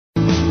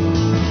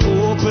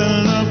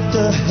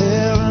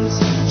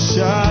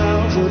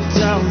shower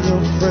down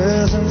your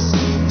presence.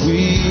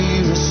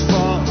 We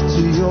respond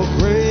to your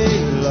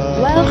great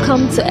love.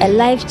 Welcome to a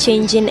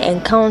life-changing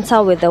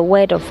encounter with the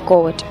Word of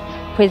God,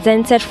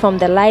 presented from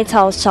the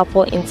Lighthouse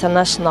Chapel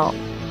International.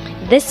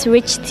 This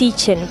rich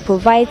teaching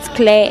provides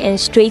clear and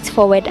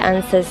straightforward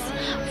answers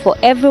for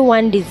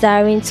everyone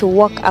desiring to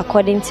walk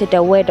according to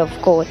the Word of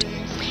God.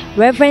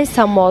 Reverend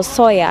Samuel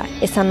Sawyer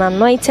is an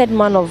anointed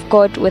man of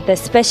God with a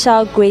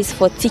special grace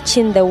for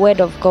teaching the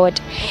Word of God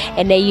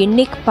and a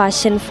unique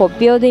passion for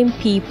building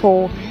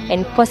people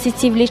and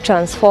positively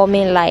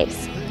transforming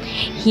lives.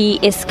 He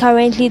is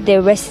currently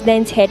the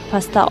resident head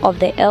pastor of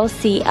the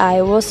LCI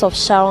Rose of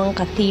Sharon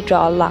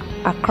Cathedral,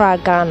 Accra,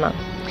 Ghana.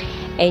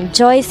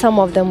 Enjoy some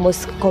of the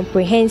most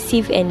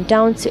comprehensive and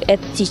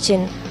down-to-earth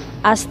teaching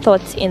as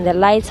taught in the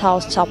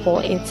Lighthouse Chapel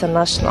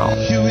International.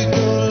 Here we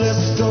go,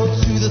 let's go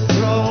to the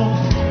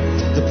throne,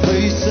 the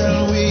place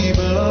that we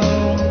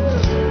belong,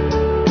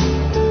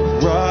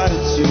 right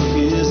into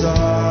his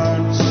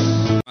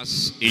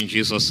arms. In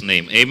Jesus'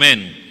 name,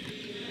 amen.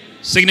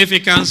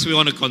 Significance, we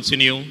want to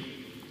continue.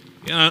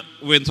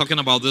 We've been talking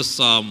about this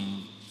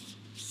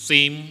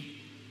theme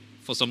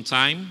for some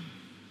time.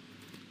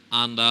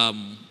 And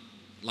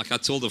like I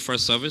told the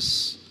first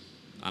service,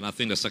 and I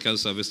think the second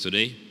service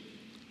today,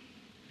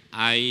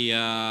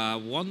 I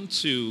want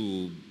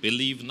to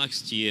believe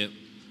next year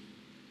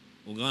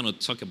we're going to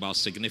talk about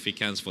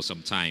significance for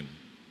some time.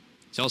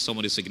 Tell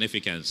somebody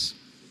significance.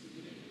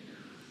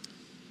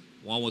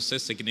 When we say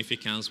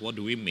significance, what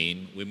do we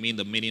mean? We mean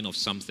the meaning of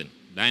something.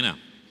 Dinah,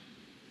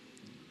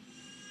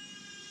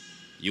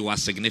 you are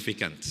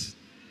significant.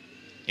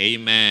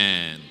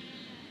 Amen.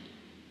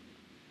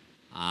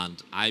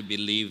 And I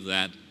believe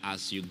that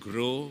as you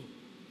grow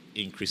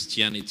in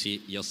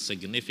Christianity, your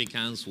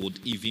significance would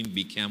even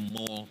become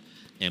more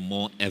and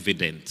more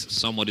evident.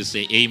 Somebody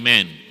say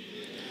amen.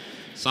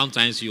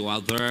 Sometimes you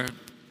are there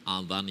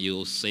and then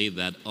you say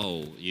that,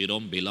 oh, you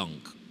don't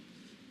belong.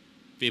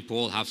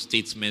 People have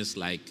statements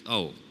like,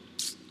 oh,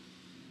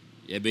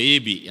 ya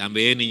baby, I'm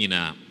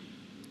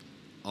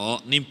or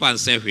nimpan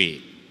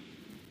sewe,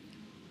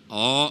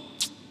 or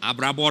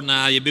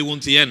abrabona yebe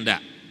wuntienda.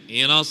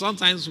 You know,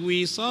 sometimes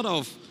we sort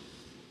of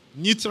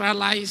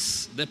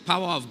neutralize the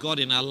power of God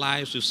in our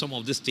lives with some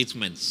of these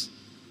statements.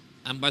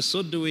 And by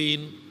so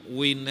doing,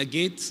 we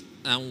negate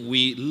and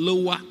we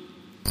lower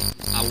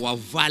our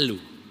value,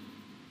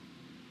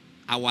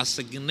 our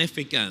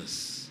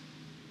significance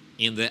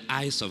in the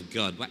eyes of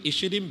God. But it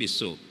shouldn't be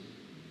so.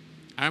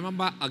 I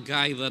remember a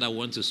guy that I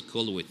went to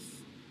school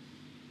with.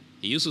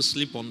 He used to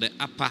sleep on the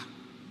upper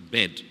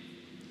bed.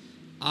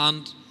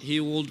 And he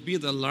would be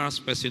the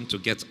last person to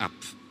get up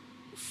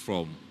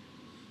from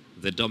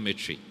the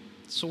dormitory.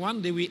 So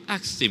one day we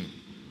asked him,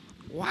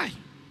 why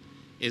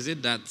is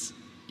it that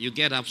you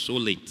get up so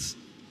late?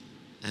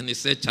 And he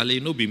said, Charlie,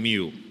 no be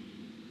me.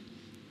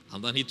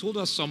 And then he told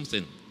us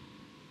something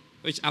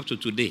which up to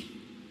today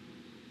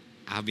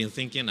I've been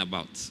thinking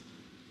about.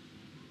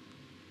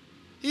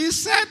 He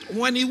said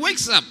when he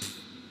wakes up,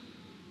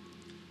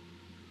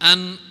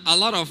 and a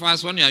lot of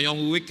us when we are young,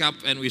 we wake up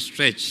and we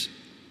stretch,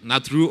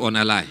 not true or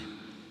a lie.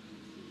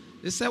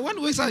 He said, when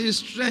he wakes up, you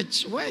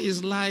stretch. Where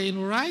he's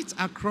lying, right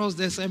across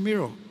there's a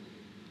mirror.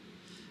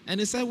 And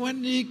he said,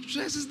 when he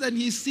stretches, then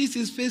he sees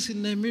his face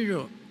in the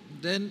mirror.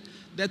 Then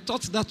the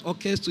thought that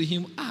occurs to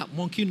him,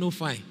 monkey no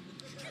fine.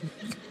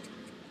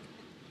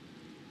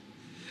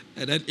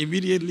 And then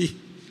immediately,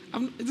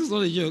 this is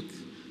not a joke.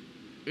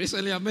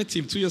 Recently, I met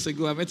him 2 years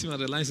ago. I met him at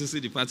the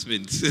licensing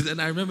department. Then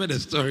I remember the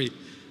story.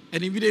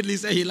 And immediately he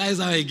said he lies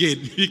down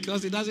again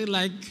because he doesn't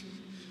like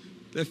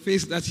the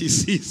face that he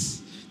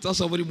sees. Tell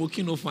somebody,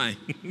 "Moki no fine."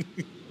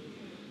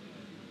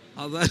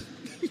 And then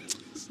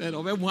said,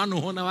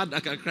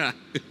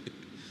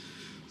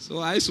 so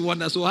I used to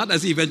wonder, so how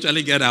does he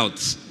eventually get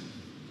out?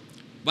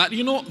 But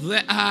you know,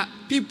 there are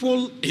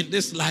people in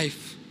this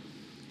life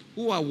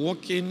who are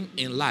walking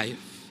in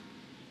life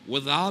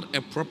without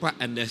a proper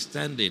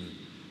understanding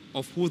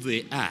of who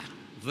they are.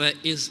 There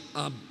is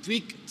a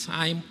big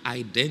time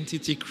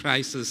identity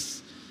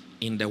crisis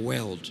in the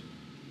world.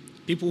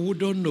 People who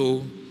don't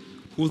know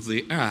who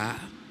they are,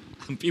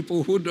 and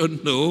people who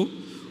don't know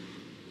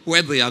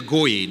where they are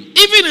going.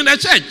 Even in the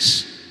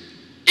church,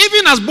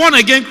 even as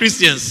born-again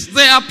Christians,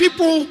 there are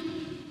people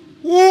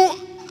who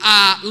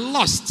are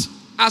lost,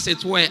 as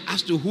it were,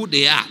 as to who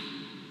they are.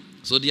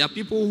 So there are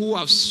people who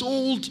have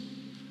sold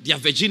their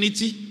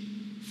virginity,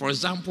 for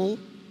example,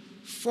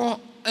 for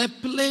a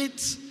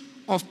plate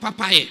of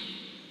papaya.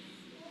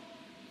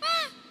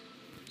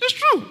 It's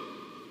true.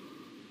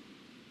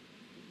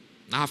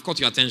 Now I've caught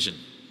your attention.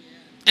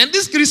 And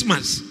this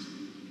Christmas,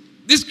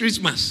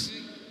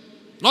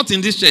 not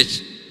in this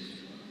church,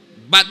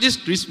 but this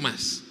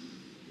Christmas,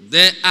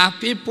 there are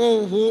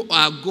people who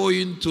are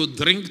going to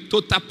drink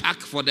Tota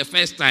Pak for the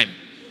first time.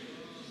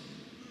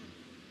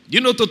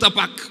 You know Tota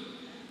Pak?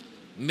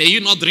 May you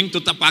not drink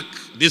Tota Pak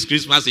this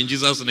Christmas in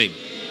Jesus' name.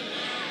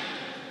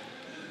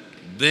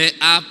 There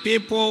are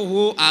people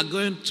who are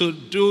going to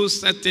do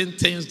certain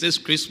things this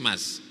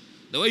Christmas.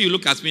 The way you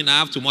look at me now, I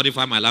have to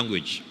modify my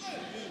language.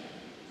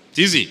 It's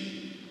easy.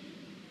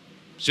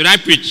 Should I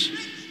preach?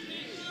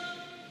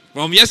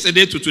 From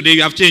yesterday to today,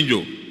 you have changed.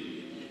 Oh.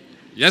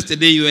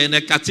 Yesterday, you were in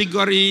a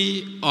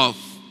category of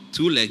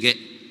two-legged.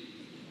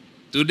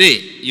 Today,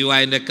 you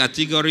are in the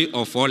category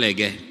of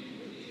four-legged.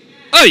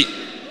 Oi!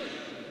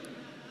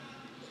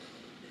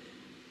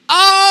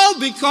 All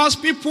because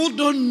people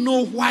don't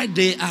know why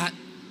they are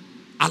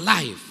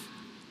alive,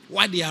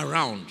 why they are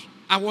around.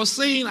 I was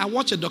saying, I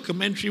watched a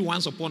documentary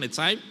once upon a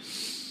time.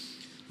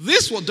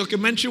 This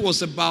documentary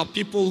was about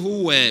people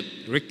who were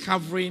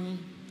recovering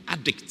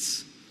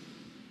addicts.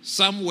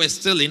 Some were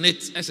still in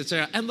it,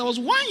 etc. And there was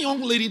one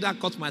young lady that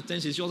caught my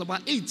attention. She was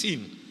about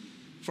 18,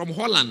 from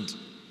Holland.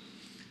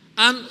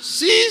 And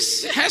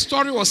her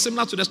story was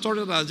similar to the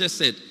story that I just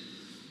said.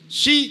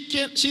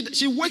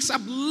 She wakes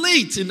up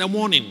late in the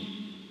morning.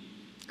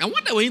 And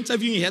when they were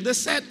interviewing her, they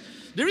said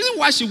the reason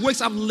why she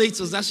wakes up late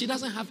is that she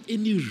doesn't have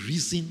any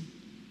reason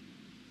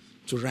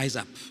to rise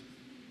up.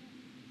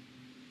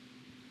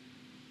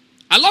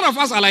 A lot of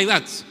us are like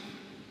that.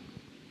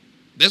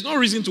 There's no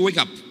reason to wake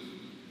up.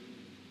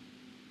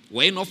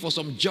 We're not for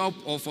some job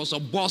or for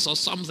some boss or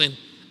something.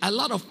 A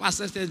lot of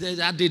pastors say,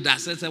 I did that.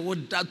 I said,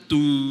 what that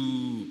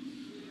do?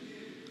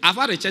 I've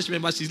had a church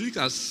member, she sleeps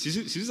at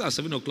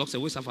 7 o'clock, she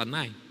wakes up at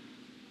 9.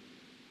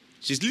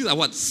 She sleeps at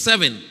what?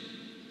 7.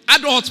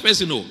 Adult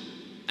person, no.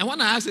 And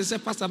when I asked her, I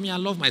said, Pastor, I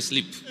love my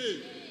sleep.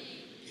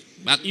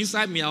 But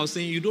inside me, I was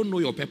saying, you don't know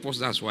your purpose,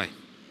 that's why.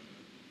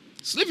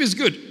 Sleep is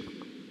good.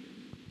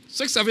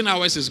 6-7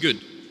 hours is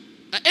good.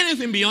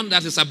 Anything beyond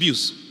that is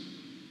abuse.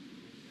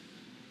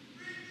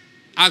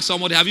 Ask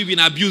somebody, have you been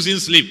abusing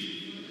sleep?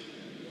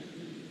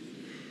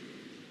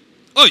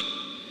 Oi!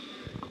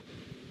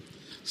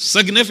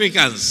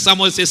 Significance.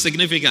 Someone say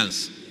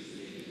significance.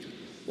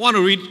 I want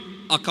to read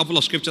a couple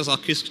of scriptures. Our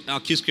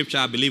key scripture,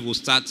 I believe, will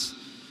start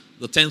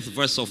the 10th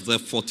verse of the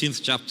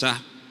 14th chapter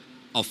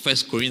of 1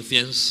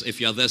 Corinthians. If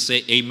you are there,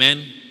 say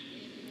amen.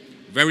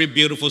 Very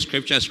beautiful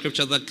scripture. A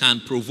scripture that can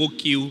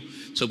provoke you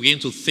to begin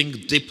to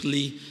think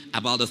deeply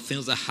about the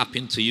things that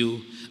happen to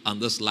you on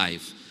this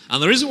life.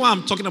 And the reason why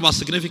I'm talking about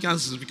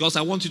significance is because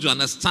I want you to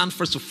understand,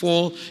 first of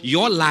all,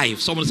 your life.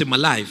 Someone say my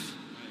life.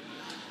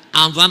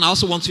 And then I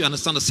also want you to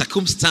understand the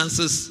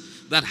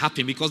circumstances that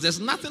happen, because there's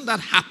nothing that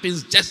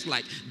happens just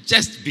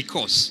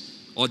because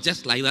or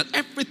just like that.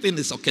 Everything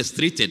is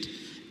orchestrated.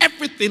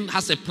 Everything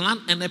has a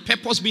plan and a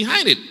purpose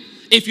behind it.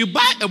 If you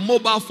buy a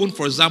mobile phone,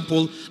 for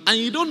example, and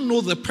you don't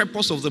know the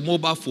purpose of the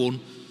mobile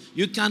phone,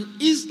 you can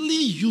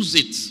easily use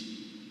it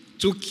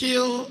to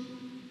kill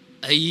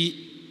you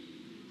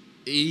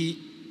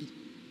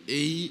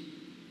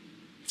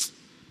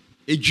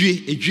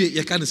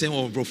can't say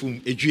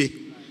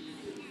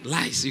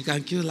lice. You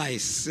can kill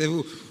lice.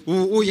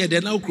 Oh yeah,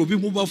 they're now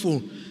grabbing mobile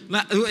phone.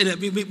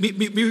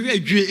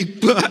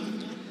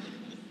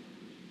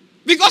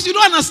 Because you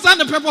don't understand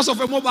the purpose of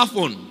a mobile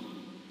phone.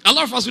 A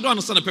lot of us, we don't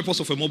understand the purpose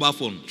of a mobile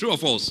phone. True or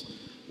false?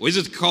 We use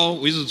it to call,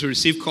 we use it to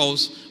receive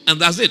calls, and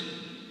that's it.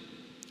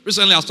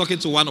 Recently, I was talking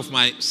to one of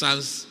my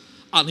sons,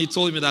 and he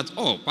told me that,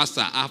 oh,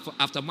 Pastor,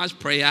 after much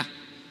prayer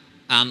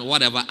and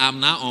whatever, I'm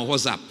now on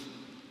WhatsApp.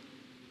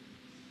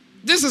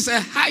 This is a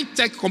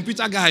high-tech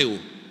computer guy.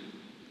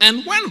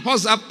 And when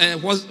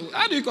WhatsApp was,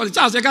 how do you call it?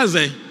 Charles, you can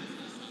say,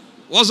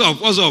 what's up?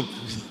 When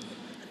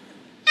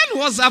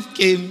WhatsApp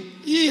came,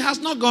 he has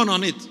not gone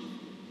on it.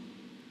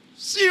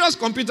 Serious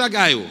computer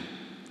guy.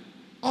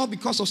 All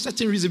because of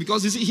certain reason,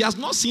 because he has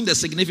not seen the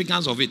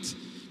significance of it.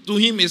 To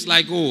him, it's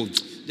like, oh,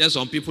 there's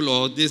some people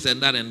or this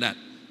and that and that.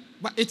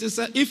 But it is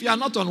if you are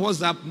not on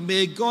WhatsApp,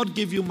 may God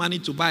give you money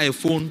to buy a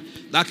phone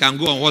that can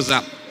go on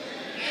WhatsApp.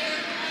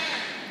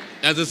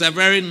 That is a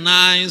very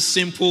nice,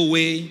 simple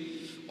way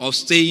of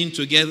staying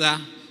together,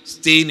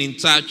 staying in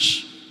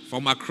touch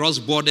from across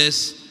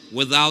borders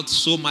without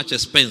so much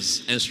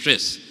expense and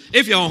stress.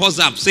 If you're on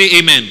WhatsApp, say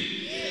amen.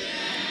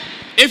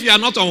 If you are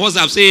not on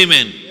WhatsApp, say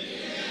amen.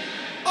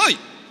 Oi!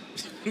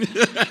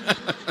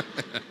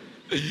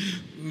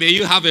 May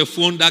you have a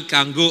phone that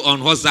can go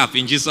on WhatsApp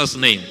in Jesus'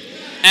 name.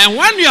 And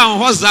when you are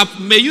on WhatsApp,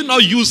 may you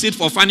not use it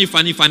for funny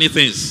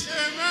things.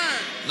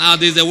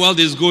 Nowadays, the world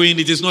is going,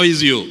 it is not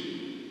easy.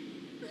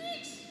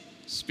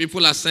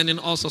 People are sending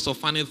all sorts of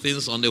funny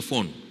things on the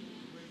phone.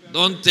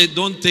 Don't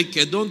take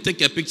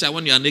a picture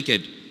when you are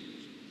naked.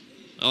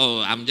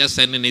 Oh, I'm just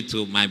sending it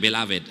to my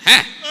beloved.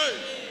 Hey!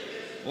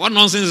 What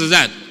nonsense is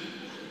that?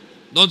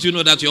 Don't you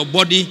know that your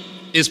body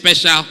is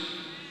special?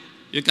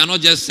 You cannot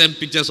just send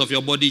pictures of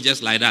your body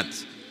just like that.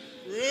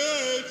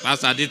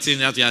 Pastor, this thing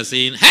that you are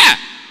saying, hey!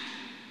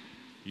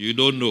 You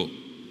don't know.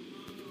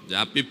 There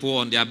are people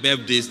on their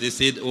birthdays, they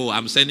said, oh,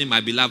 I'm sending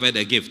my beloved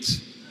a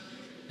gift.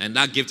 And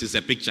that gift is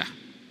a picture.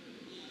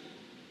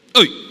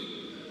 Oh,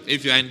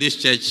 if you are in this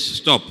church,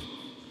 stop.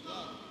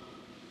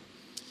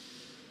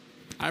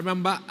 I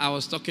remember I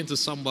was talking to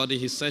somebody.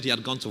 He said he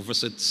had gone to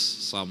visit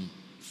some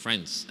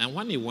friends. And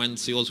when he went,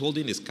 he was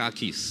holding his car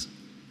keys.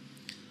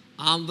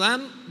 And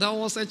then there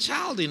was a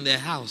child in the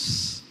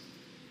house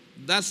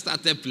that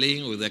started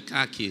playing with the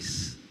car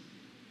keys.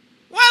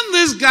 When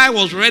this guy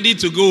was ready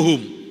to go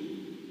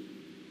home,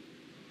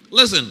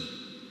 listen,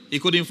 He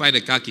couldn't find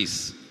the car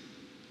keys.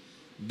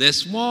 The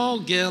small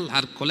girl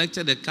had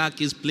collected the car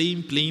keys,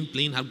 playing,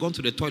 had gone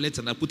to the toilet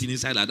and had put it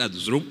inside like that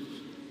room.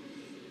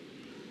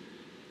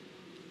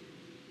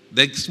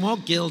 The small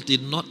girl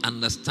did not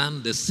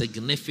understand the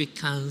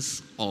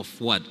significance of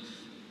what?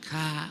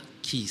 Car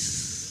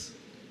keys.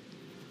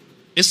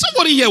 Is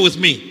somebody here with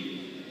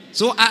me?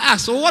 So I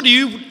asked, so what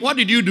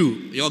did you do?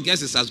 Your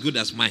guess is as good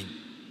as mine.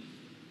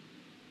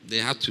 They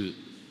had to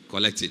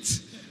collect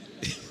it.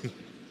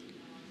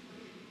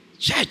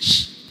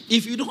 Church,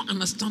 if you don't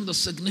understand the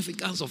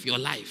significance of your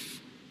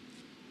life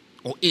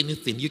or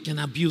anything, you can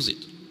abuse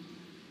it.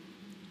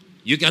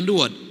 You can do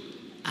what?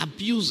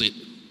 Abuse it.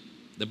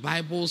 The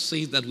Bible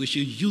says that we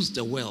should use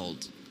the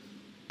world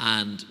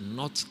and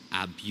not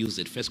abuse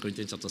it. 1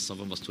 Corinthians chapter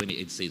 7 verse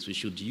 28 says we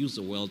should use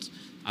the world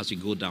as we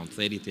go down,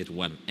 30,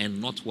 31,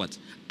 and not what?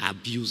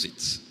 Abuse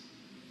it.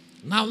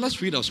 Now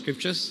let's read our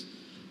scriptures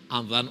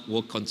and then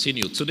we'll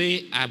continue.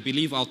 Today I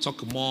believe I'll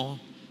talk more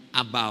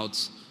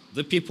about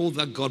the people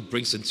that God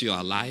brings into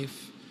your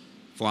life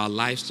for our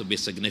lives to be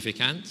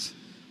significant.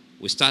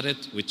 We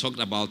talked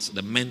about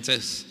the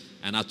mentors,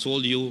 and I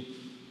told you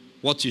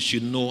what you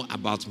should know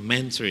about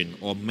mentoring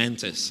or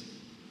mentors.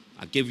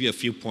 I gave you a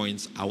few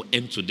points. I'll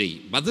end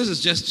today. But this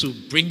is just to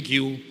bring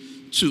you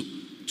to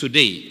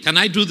today. Can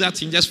I do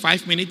that in just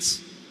 5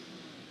 minutes?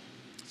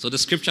 So the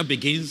scripture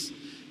begins,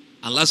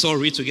 and let's all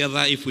read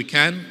together if we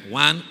can.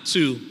 1,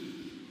 2.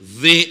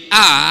 They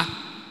are,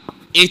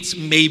 it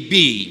may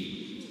be,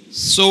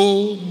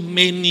 so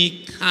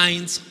many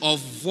kinds of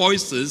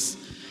voices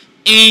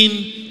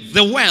in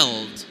the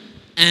world,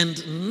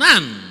 and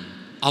none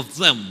of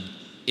them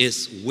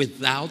is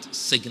without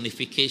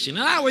signification.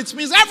 In other words, it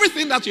means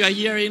everything that you are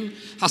hearing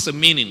has a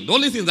meaning. The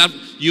only thing that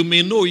you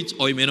may know it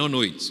or you may not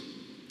know it.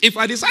 If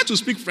I decide to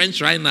speak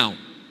French right now,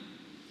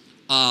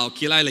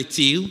 quel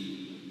est-il?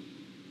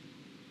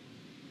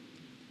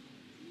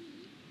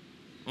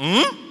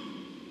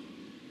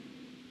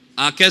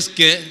 Qu'est-ce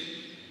que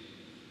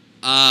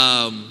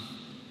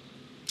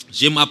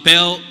je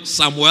m'appelle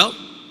Samuel?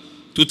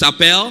 Tu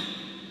t'appelles?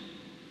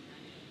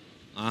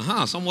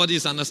 Somebody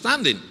is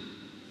understanding.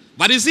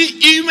 But you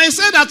see, you may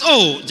say that,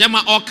 oh,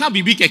 Jema Oka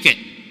Bibi Keke.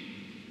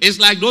 It's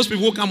like those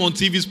people who come on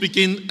TV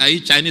speaking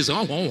Chinese.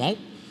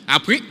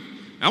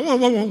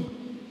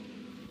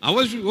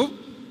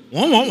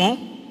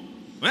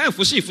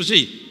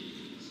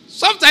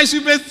 Sometimes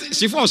you may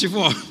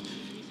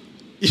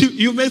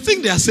you may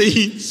think they are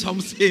saying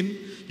something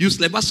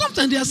useless, but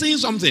sometimes they are saying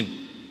something.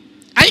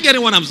 Are you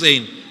getting what I'm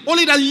saying?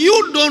 Only that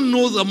you don't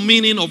know the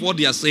meaning of what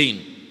they are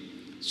saying.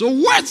 So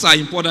words are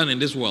important in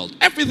this world.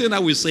 Everything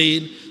that we're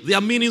saying, they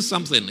are meaning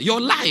something.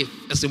 Your life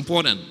is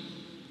important.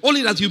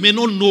 Only that you may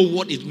not know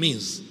what it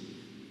means.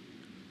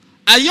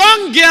 A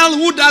young girl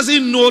who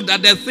doesn't know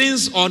that the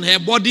things on her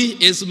body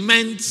is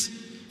meant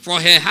for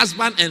her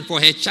husband and for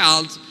her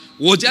child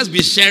will just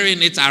be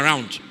sharing it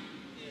around.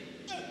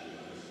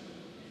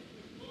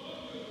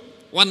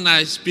 When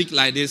I speak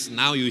like this,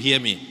 now you hear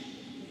me.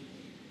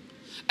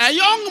 A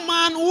young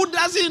man who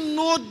doesn't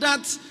know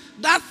that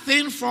that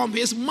thing from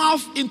his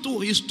mouth into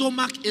his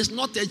stomach is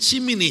not a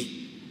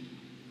chimney.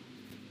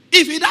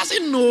 If he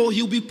doesn't know,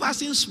 he'll be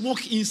passing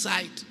smoke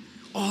inside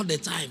all the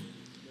time.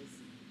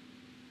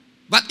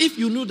 But if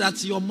you know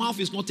that your mouth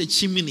is not a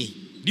chimney,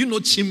 do you know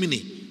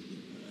chimney?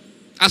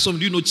 Ask them,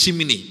 do you know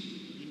chimney?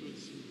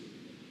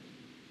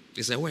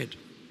 It's a word.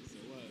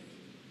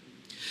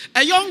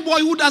 A young boy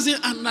who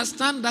doesn't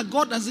understand that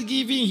God has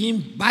given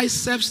him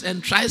biceps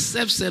and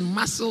triceps and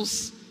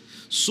muscles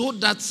so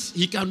that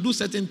he can do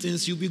certain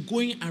things, you'll be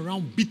going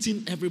around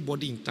beating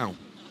everybody in town.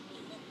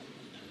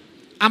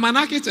 I'm an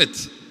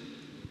architect.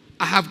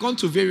 I have gone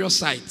to various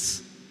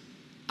sites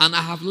and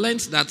I have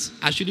learned that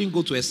I shouldn't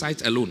go to a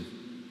site alone.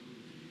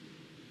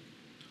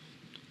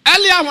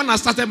 Earlier when I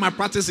started my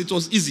practice, it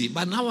was easy,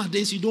 but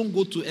nowadays you don't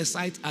go to a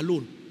site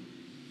alone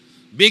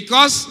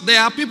because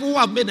there are people who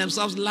have made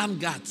themselves land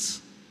guards.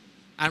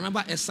 I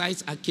remember a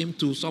site I came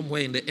to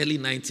somewhere in the early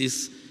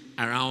 90s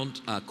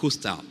around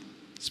Coastal,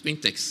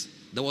 Spintex.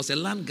 There was a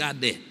land guard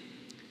there.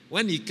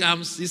 When he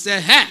comes, he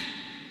said, hey,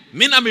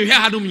 mina mi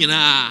hadum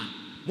nyina,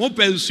 mo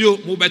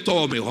pensio mo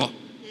beto me ho.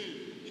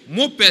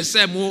 Mo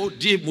pese mo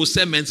di mo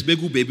cement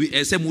begu baby,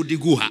 ese mo di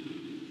gu ha.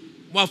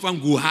 Mo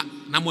afan gu ha,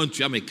 na mo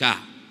ntua me car.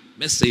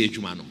 Me say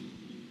ejuma no.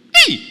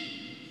 Hey!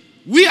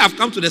 We have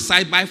come to the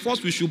site. By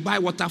force we should buy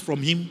water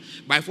from him.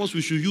 By force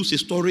we should use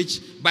his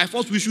storage. By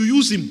force we should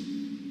use him.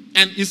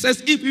 And he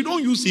says, if you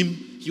don't use him,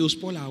 he will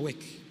spoil our work.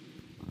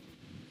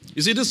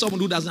 You see, this is someone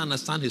who doesn't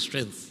understand his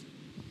strength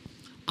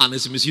and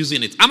is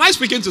misusing it. Am I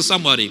speaking to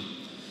somebody?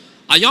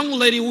 A young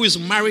lady who is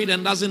married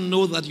and doesn't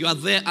know that you are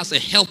there as a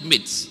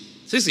helpmate.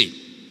 Sissy,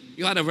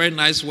 you had a very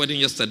nice wedding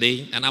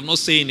yesterday, and I'm not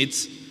saying it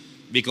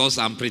because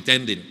I'm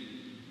pretending.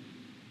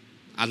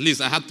 At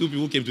least I had 2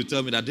 people who came to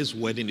tell me that this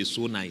wedding is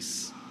so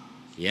nice.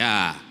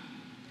 Yeah.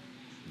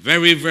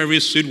 Very, very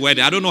sweet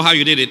wedding. I don't know how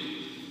you did it.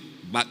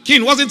 But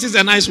King, wasn't it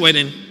a nice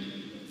wedding?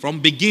 From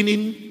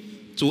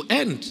beginning to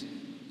end.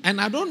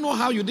 And I don't know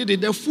how you did it.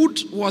 The food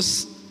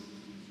was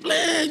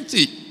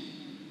plenty.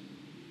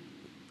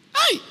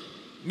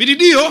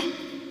 Mididio.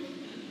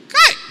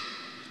 Kai.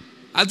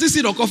 As this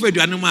is Okofe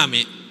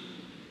Duanumami.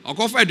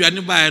 Okofe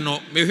Duanuba no,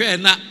 me hear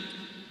na.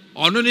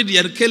 Ono ni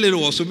dia kelere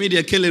wo so me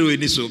dia kelere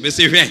ni so. Me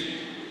se hwe.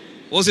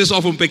 O se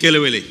so fun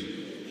pekelewele.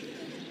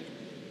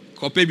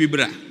 Kope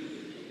bibra.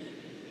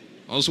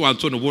 Also want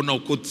to know what now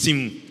could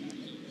team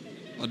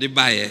or the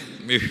buyer.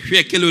 Me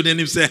hear kelere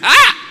ni say,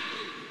 "Ah!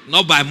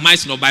 Not by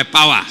might, not by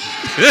power."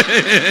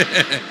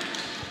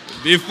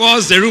 Before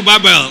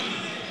Zerubbabel,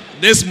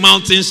 this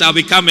mountain shall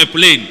become a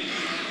plain.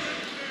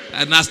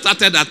 And I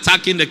started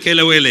attacking the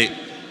Kelewele.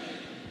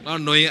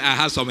 Not knowing I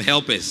had some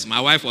helpers.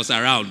 My wife was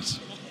around.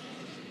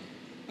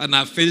 And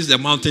I finished the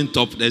mountain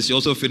top. Then she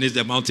also finished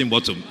the mountain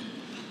bottom.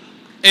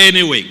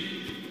 Anyway,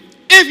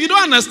 if you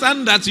don't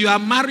understand that you are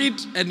married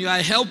and you are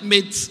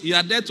helpmates, you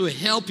are there to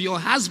help your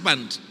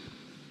husband.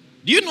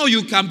 Do you know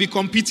you can be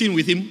competing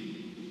with him?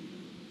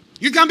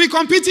 You can be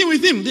competing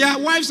with him. There are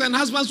wives and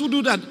husbands who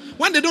do that.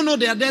 When they don't know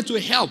they are there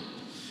to help.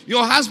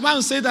 Your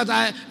husband say that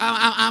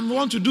I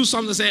want to do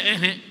something. Say,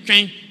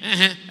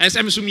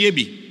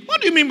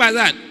 what do you mean by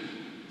that?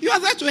 You are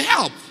there to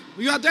help.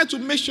 You are there to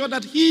make sure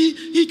that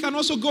he can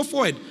also go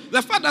forward.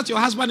 The fact that your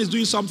husband is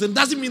doing something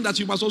doesn't mean that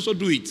you must also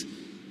do it.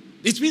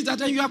 It means that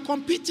then you are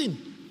competing.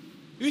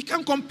 We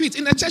can't compete.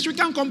 In the church, we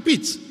can't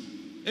compete.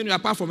 And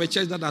apart from a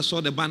church that I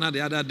saw the banner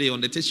the other day on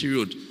the Teshi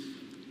Road,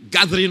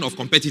 gathering of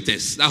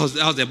competitors. That was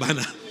the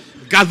banner.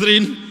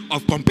 Gathering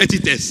of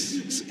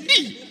competitors.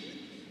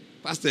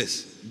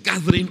 Pastors,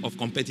 gathering of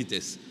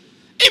competitors.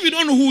 If you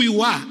don't know who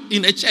you are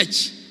in a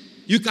church,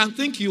 you can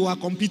think you are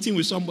competing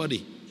with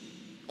somebody.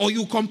 Or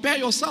you compare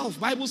yourself.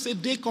 Bible says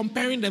they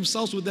comparing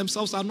themselves with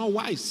themselves are not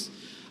wise.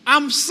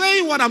 I'm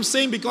saying what I'm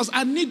saying because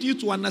I need you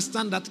to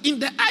understand that in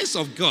the eyes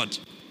of God,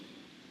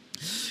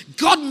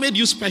 God made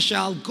you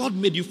special. God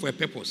made you for a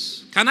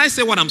purpose. Can I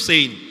say what I'm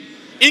saying?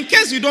 In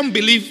case you don't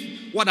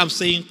believe what I'm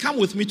saying, come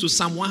with me to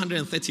Psalm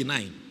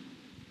 139.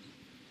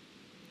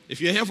 If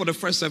you're here for the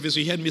first service,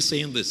 you heard me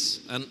saying this.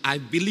 And I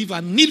believe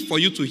I need for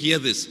you to hear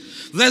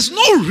this. There's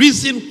no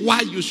reason why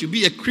you should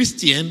be a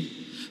Christian.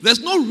 There's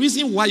no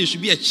reason why you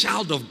should be a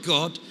child of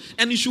God.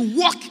 And you should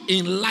walk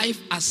in life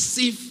as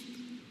if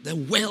the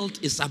world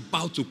is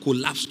about to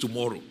collapse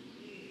tomorrow.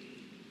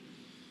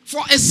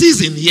 For a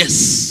season,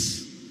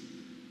 yes.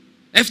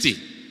 FT,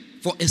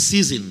 for a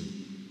season.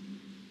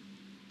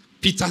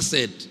 Peter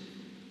said,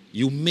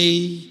 you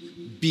may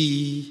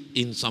be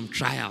in some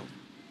trial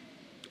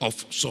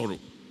of sorrow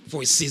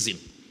for a season.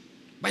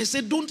 But he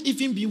said, don't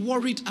even be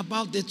worried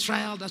about the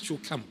trial that will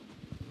come.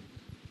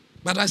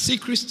 But I see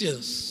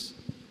Christians,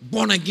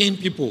 born again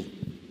people,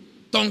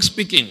 tongue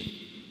speaking.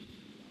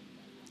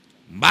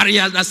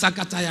 Maria da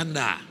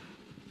Sakatayanda.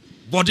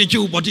 Body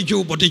Jew, body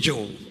Jew, body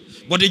Jew.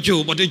 Body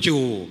Jew, body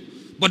Jew.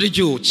 Body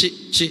Jew,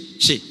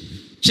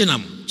 chinam,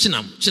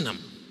 chinam, chinam.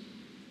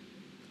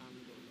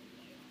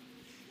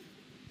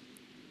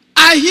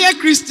 I hear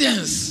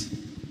Christians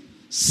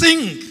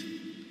sing,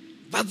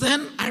 but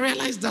then I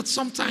realize that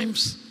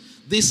sometimes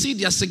they see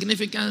their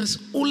significance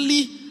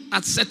only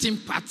at certain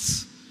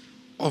parts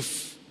of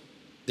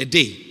the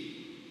day.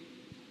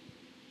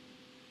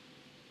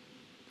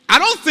 I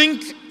don't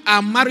think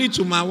I'm married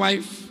to my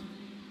wife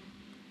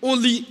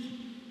only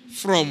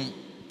from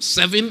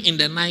 7 in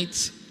the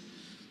night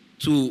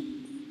to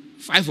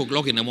 5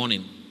 o'clock in the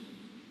morning.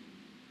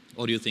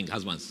 What do you think,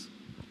 husbands?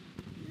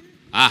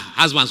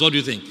 Husbands, what do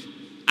you think?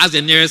 Ask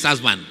the nearest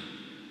husband.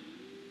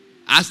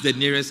 Ask the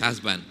nearest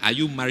husband. Are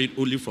you married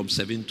only from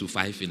 7 to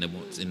 5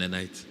 in the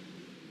night?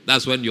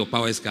 That's when your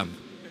powers come.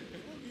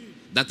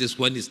 That is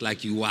when it's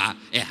like you are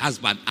a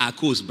husband.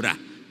 Akos bra.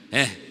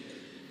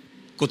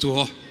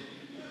 Kotuho.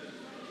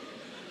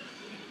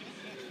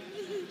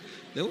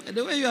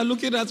 The way you are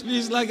looking at me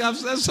is like I've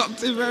said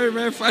something very,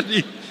 very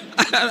funny.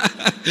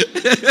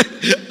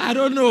 I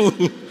don't know.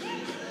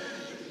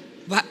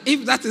 But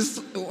if that is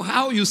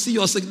how you see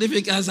your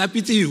significance, I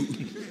pity you.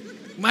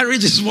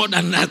 Marriage is more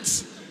than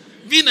that.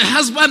 Being a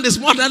husband is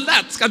more than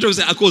that. Can't you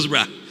say, Akos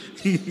bra?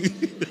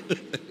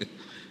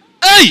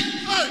 Hey!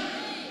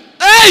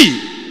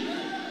 Hey!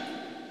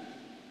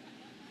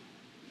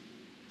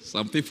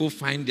 Some people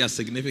find their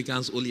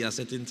significance only at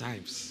certain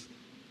times.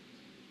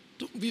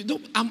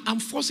 I'm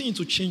forcing you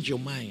to change your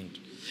mind.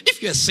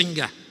 If you're a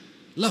singer,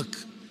 look,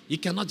 you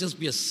cannot just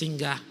be a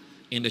singer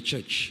in the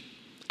church.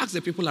 Ask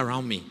the people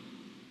around me.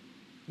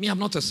 Me, I'm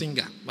not a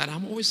singer, but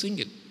I'm always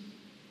singing.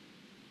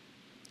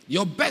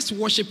 Your best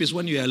worship is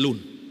when you're alone.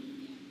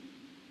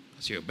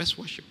 That's your best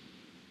worship.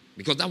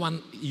 Because that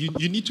one, you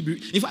need to be...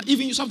 In fact,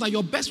 even sometimes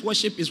your best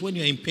worship is when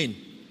you're in pain.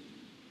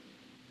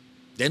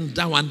 Then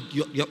that one,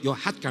 your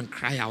heart can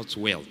cry out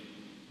well.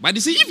 But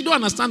you see, if you don't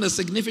understand the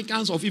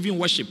significance of even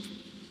worship,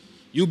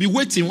 you'll be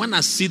waiting when I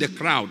see the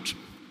crowd.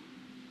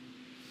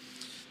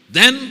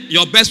 Then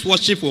your best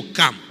worship will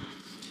come.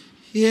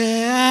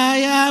 Here I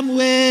am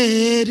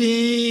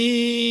waiting.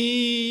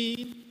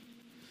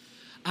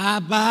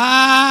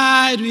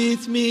 Abide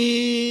with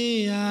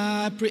me,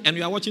 I pray. And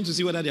you are watching to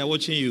see whether they are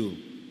watching you.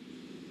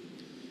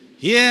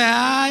 Here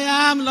I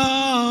am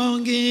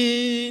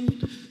longing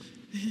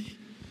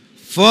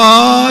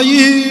for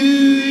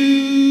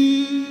you.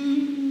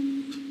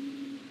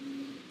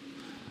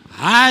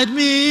 Hide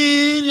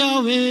me in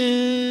your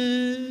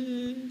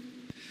way.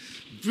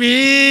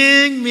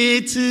 Bring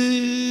me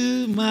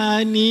to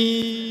my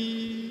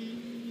knees.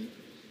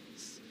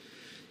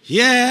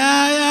 Here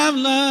I am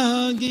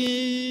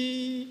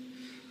longing.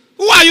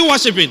 Who are you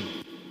worshiping?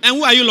 And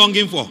who are you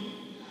longing for?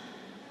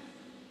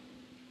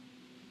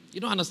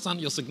 You don't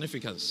understand your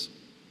significance.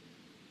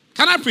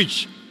 Can I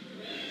preach?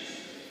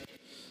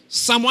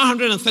 Psalm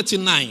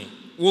 139.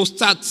 We'll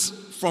start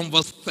from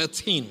verse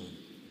 13.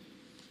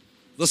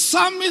 The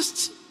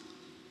psalmist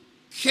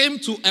came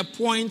to a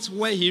point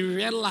where he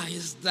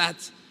realized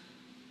that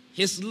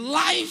his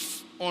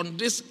life on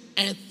this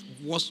earth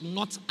was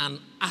not an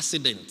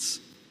accident.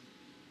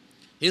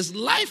 His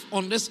life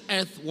on this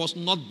earth was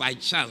not by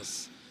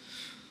chance.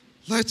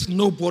 Let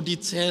nobody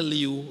tell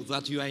you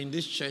that you are in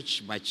this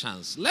church by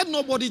chance. Let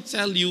nobody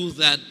tell you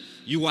that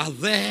you are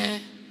there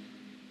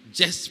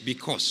just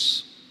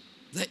because.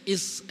 There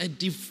is a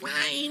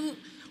divine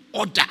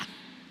order,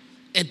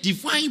 a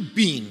divine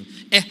being,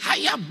 a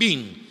higher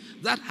being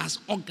that has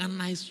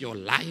organized your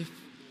life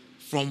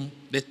from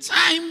the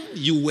time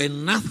you were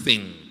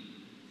nothing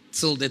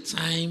till the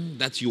time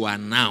that you are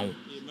now. Amen.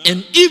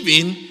 And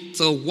even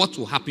till what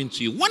will happen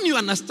to you. When you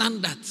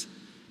understand that,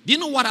 do you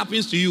know what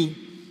happens to you?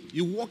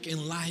 You walk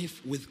in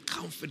life with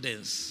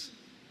confidence.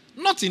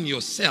 Not in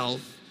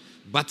yourself,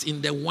 but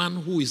in the one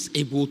who is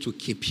able to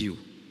keep you.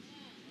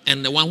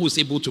 And the one who is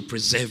able to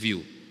preserve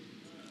you.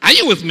 Are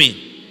you with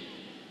me?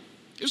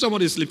 If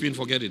somebody is sleeping,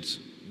 forget it.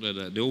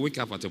 They will wake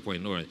up at a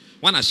point. All right.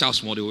 When I shout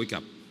small, they will wake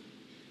up.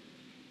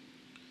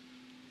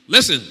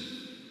 Listen.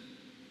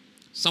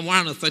 Psalm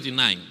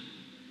 139.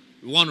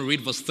 We want to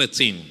read verse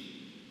 13.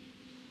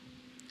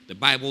 The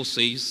Bible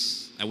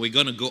says, and we're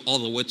going to go all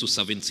the way to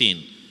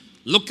 17.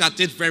 Look at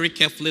it very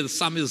carefully. The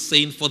psalmist is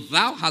saying, for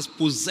thou hast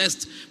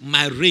possessed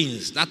my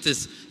reins. That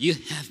is, you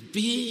have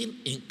been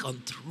in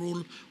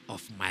control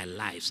of my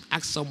life.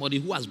 Ask somebody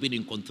who has been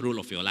in control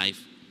of your life.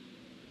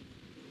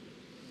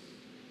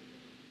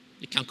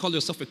 You can call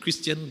yourself a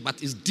Christian,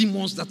 but it's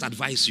demons that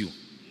advise you.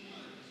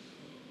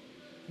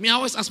 I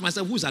always ask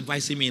myself, who's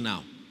advising me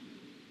now?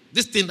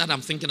 This thing that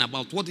I'm thinking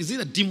about, what is it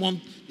a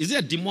demon? Is it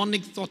a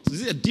demonic thought?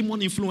 Is it a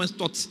demon influenced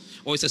thought?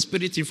 Or is it a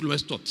spirit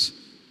influenced thought?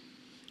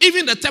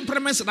 Even the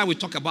temperaments that we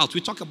talk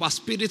about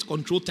spirit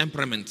controlled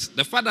temperament.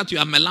 The fact that you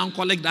are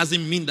melancholic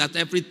doesn't mean that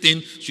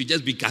everything should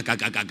just be gaga,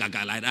 gaga,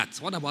 gaga like that.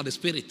 What about the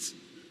spirit?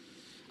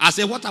 I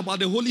say, what about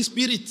the Holy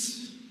Spirit?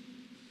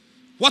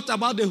 What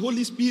about the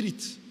Holy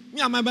Spirit?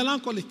 Me, I'm a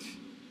melancholic.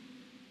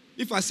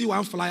 If I see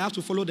one fly, I have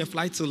to follow the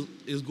fly till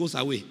it goes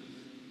away.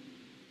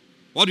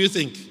 What do you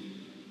think?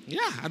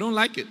 Yeah, I don't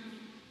like it.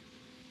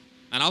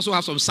 And I also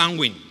have some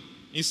sanguine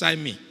inside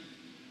me.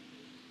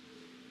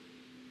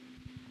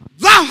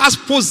 Thou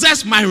hast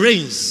possessed my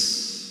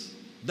reins.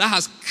 Thou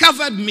hast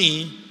covered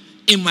me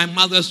in my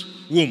mother's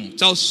womb.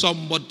 Tell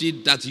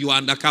somebody that you are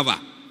undercover.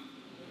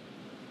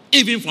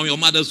 Even from your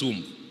mother's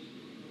womb.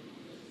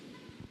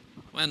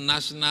 When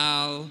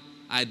National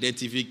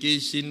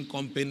Identification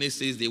Company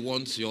says they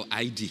want your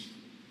ID,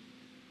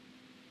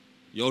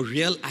 your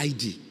real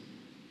ID,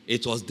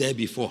 it was there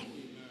before.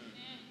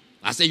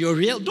 I say your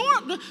real,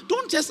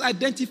 don't just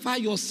identify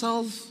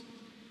yourself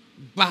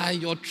by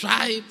your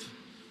tribe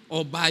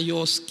or by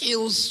your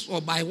skills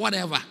or by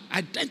whatever.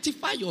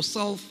 Identify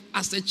yourself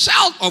as a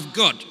child of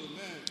God.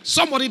 Amen.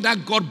 Somebody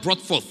that God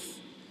brought forth.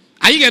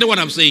 Are you getting what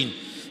I'm saying?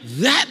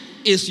 That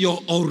is your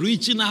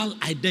original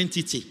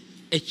identity.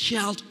 A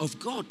child of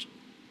God.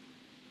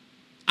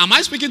 Am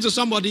I speaking to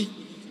somebody?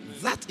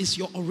 That is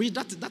your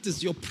original, that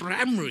is your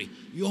primary,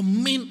 your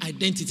main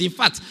identity. In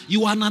fact,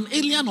 you are an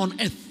alien on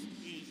earth.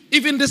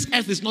 Even this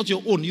earth is not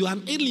your own. You are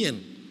an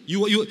alien.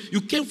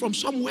 You came from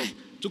somewhere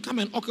to come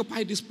and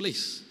occupy this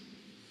place.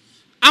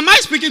 Am I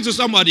speaking to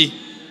somebody?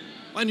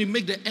 When you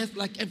make the earth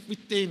like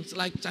everything, it's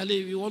like,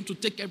 Charlie, you want to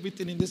take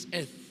everything in this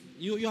earth.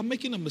 You are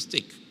making a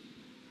mistake.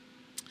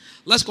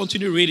 Let's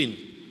continue reading.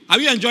 Are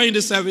you enjoying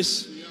this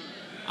service? Yeah.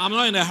 I'm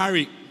not in a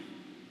hurry.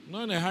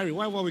 Not in a hurry.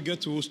 Whenever we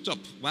get to, we'll stop.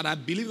 But I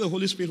believe the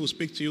Holy Spirit will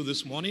speak to you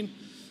this morning.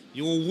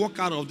 You will walk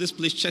out of this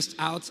place chest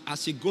out.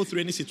 As you go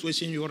through any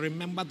situation, you will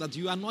remember that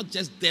you are not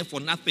just there for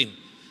nothing.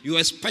 You are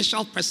a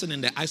special person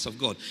in the eyes of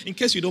God. In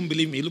case you don't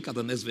believe me, look at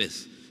the next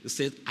verse. It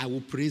says, I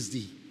will praise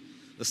thee.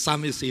 The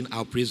psalmist is saying,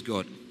 I'll praise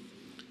God.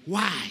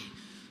 Why?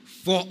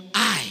 For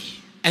I,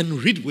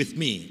 and read with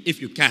me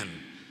if you can.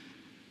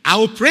 I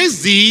will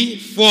praise thee,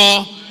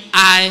 for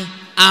I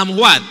am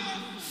what?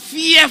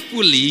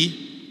 Fearfully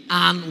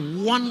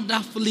and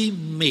wonderfully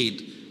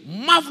made.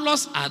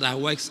 Marvelous are thy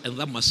works, and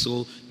that my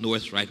soul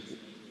knoweth right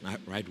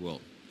well.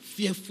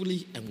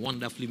 Fearfully and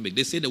wonderfully made.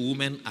 They say the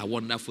women are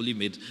wonderfully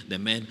made, the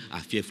men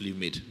are fearfully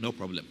made. No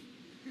problem.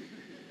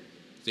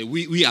 Say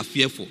we are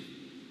fearful.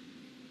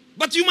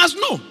 But you must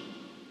know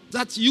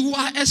that you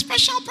are a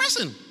special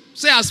person.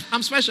 Say,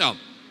 I'm special.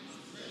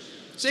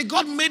 Say,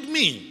 God made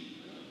me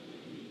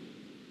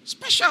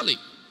specially.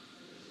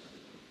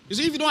 You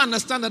see, if you don't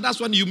understand that, that's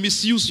when you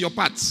misuse your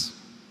parts.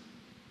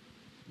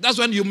 That's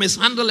when you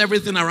mishandle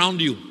everything around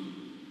you.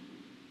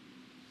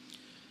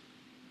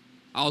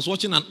 I I was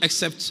watching an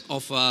excerpt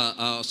of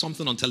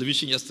something on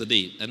television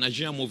yesterday, a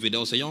Nigerian movie.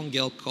 There was a young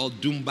girl called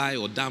Dumbai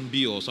or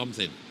Dambi or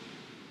something.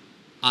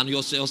 And it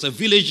was a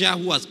villager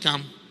who has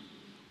come,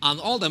 and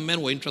all the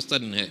men were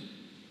interested in her.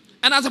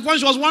 And at the point,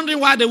 she was wondering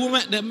why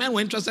the men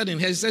were interested in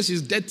her. She said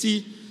she's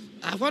dirty.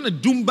 I want a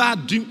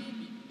Dumba.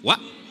 What?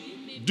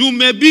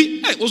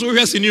 Dumebi. Hey, also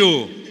here,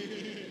 senior.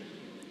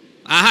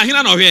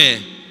 Hina no here.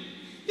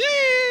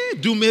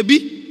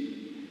 Dumebi.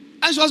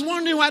 And she was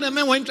wondering why the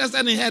men were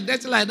interested in her,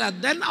 dirty like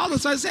that. Then all of a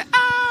sudden, say,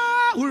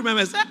 who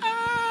remembers? Say,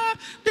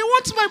 they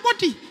want my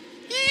body.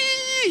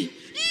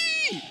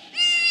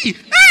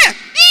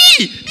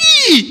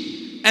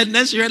 And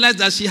then she realized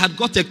that she had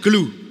got a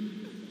clue.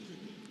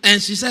 And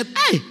she said,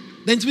 hey,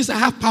 then it means I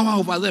have power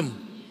over them.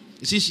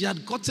 You see, she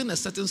had gotten a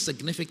certain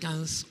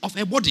significance of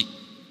her body.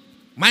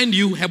 Mind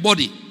you, her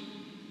body,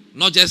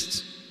 not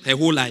just her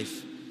whole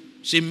life.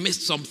 She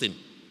missed something.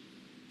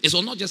 It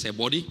was not just her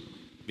body,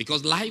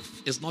 because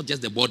life is not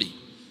just the body.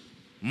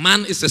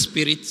 Man is a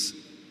spirit.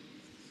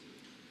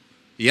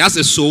 He has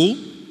a soul,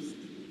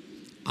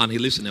 and he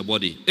lives in a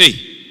body. Hey,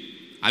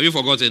 have you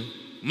forgotten?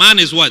 Man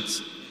is what?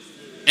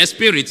 A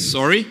spirit,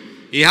 sorry.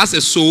 He has a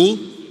soul,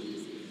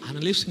 and he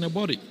lives in a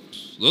body.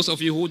 Those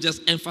of you who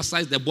just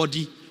emphasize the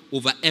body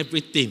over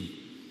everything.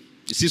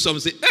 You see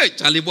someone say, hey,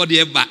 Charlie, body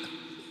ever.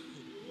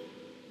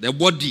 The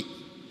body.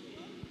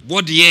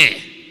 Body air.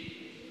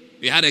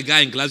 We had a guy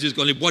in class who's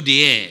calling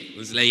body air. It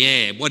was like,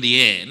 yeah, body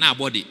air. Nah,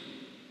 body.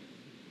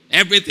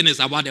 Everything is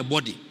about the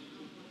body.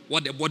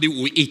 What the body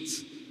will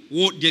eat.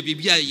 What the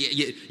bibia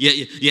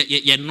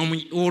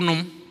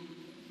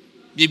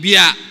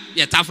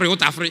bibia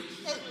tafre.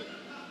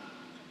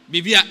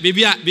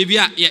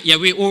 Bibia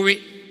we ore.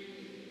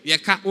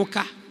 Ka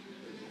oka.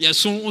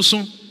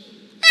 Sun.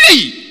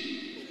 Hey!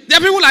 There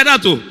are people like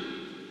that too.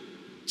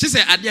 She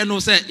said, I didn't know,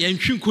 say,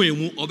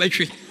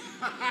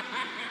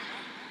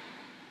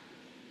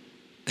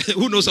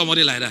 who knows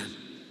somebody like that?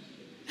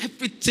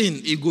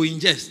 Everything he go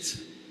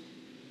ingest.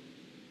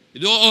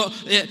 You know,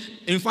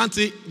 in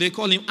fancy, they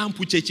call him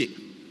ampucheche.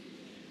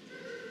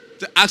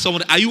 To ask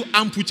somebody, are you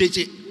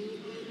ampucheche?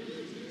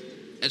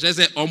 And she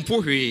said,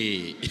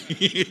 ampuche.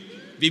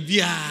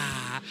 Bibia.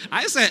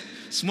 I said,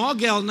 small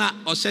girl na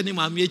osheni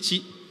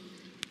mamiechi.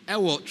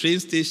 Ewo train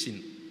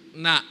station.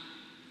 Na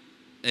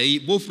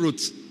both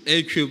roads.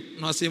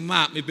 No say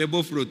ma me pe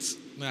both roads.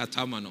 Me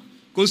atama no.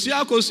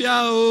 Kosia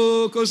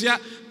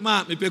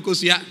ma me pe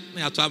kosia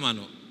me atama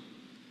no.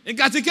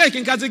 Nkatike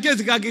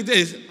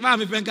ma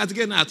me pe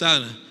nkatike na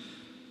atana.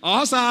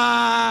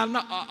 Osa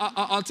no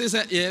o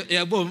say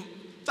ye bom.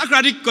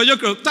 Takradi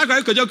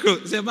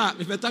kojokro. Say ma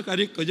me pe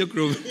takradi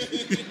kojokro.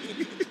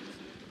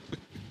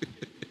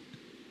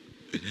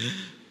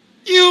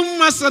 You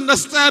must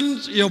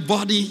understand your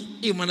body.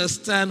 You must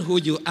understand who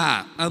you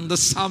are. And the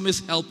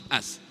psalmist helped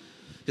us.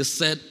 He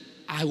said,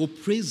 I will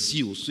praise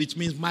you. So it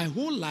means my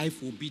whole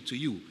life will be to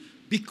you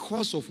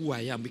because of who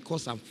I am,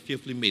 because I'm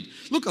fearfully made.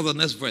 Look at the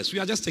next verse. We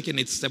are just taking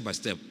it step by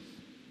step.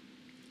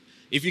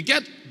 If you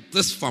get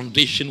this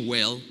foundation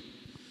well,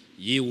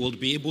 you will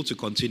be able to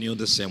continue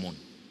the sermon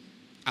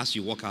as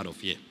you walk out of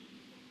here.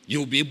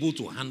 You'll be able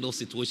to handle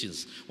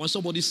situations. When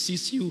somebody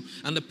sees you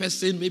and the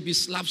person maybe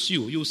slaps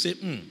you, you'll say,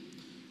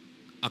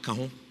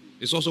 Akaho.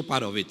 It's also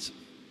part of it.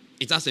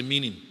 It has a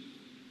meaning.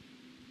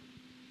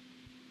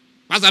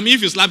 Pastor, I mean,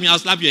 if you slap me, I'll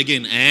slap you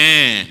again.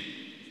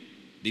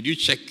 Did you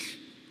check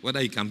whether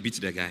you can beat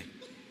the guy?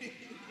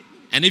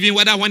 And even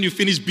whether when you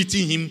finish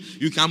beating him,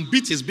 you can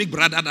beat his big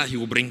brother that he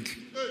will bring.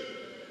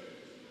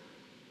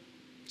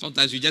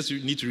 Sometimes you just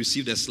need to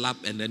receive the slap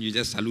and then you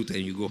just salute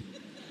and you go.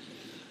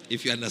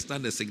 If you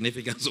understand the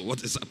significance of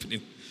what is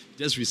happening,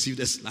 just receive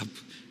the slap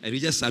and you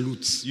just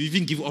salute. You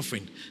even give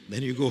offering.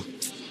 Then you go.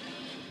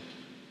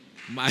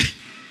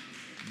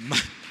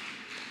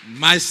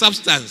 My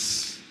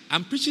substance.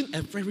 I'm preaching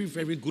a very,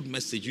 very good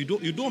message. You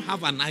don't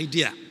have an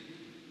idea.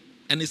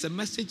 And it's a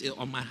message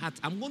on my heart.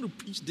 I'm going to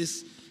preach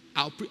this.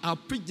 I'll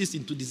preach this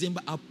into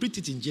December. I'll preach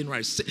it in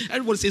January.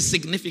 Everybody say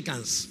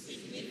significance.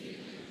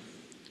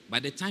 By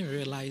the time you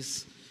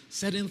realize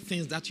certain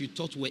things that you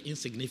thought were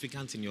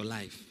insignificant in your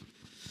life,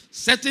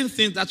 certain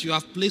things that you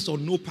have placed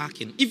on no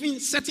parking, even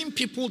certain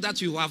people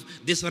that you have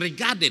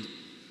disregarded,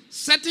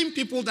 certain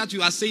people that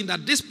you are saying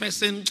that this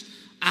person,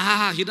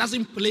 he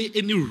doesn't play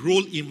any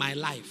role in my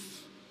life.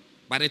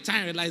 By the time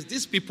you realize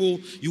these people,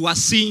 you are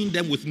seeing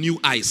them with new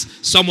eyes.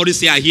 Somebody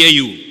say, I hear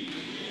you.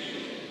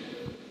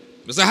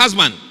 Mr.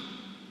 Husband.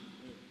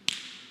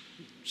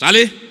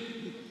 Charlie.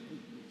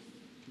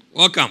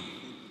 Welcome.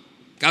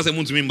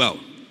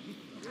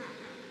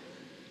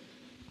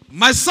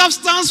 My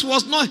substance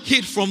was not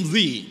hid from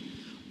thee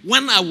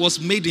when I was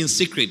made in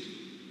secret.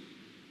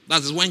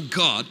 That is when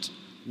God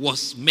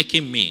was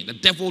making me. The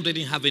devil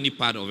didn't have any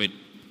part of it.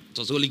 It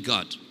was only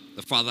God,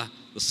 the Father,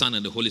 the Son,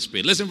 and the Holy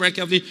Spirit. Listen very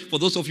carefully. For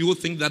those of you who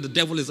think that the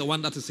devil is the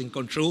one that is in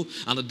control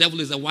and the devil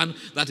is the one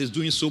that is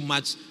doing so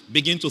much,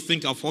 begin to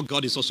think of what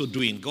God is also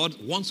doing. God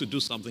wants to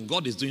do something.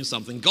 God is doing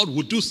something. God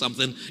will do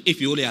something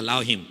if you only allow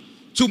him.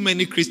 Too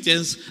many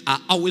Christians are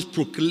always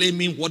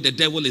proclaiming what the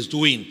devil is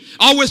doing.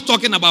 Always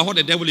talking about what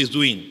the devil is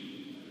doing.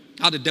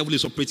 How the devil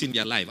is operating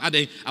their life.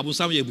 It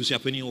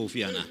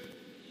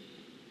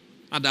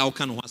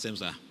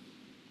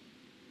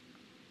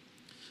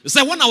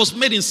said, when I was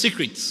made in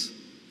secret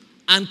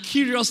and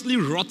curiously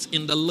wrought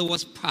in the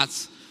lowest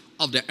parts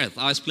of the earth.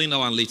 I'll explain that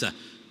one later.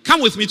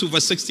 Come with me to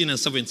verse 16 and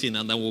 17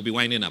 and then we'll be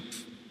winding up.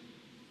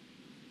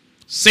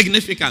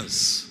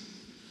 Significance.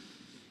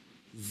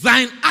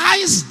 Thine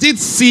eyes did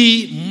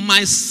see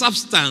my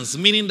substance,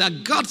 meaning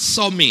that God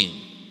saw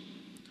me.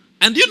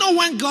 And you know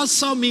when God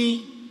saw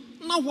me?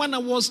 Not when I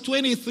was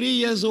 23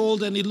 years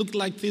old and it looked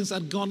like things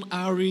had gone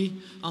awry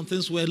and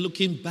things were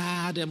looking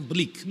bad and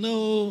bleak.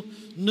 No.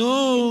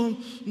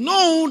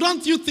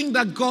 Don't you think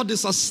that God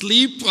is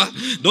asleep?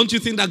 Don't you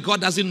think that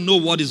God doesn't know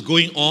what is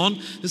going on?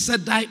 He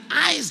said, thy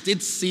eyes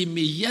did see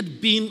me,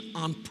 yet being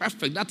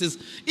unperfect. That is,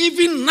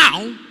 even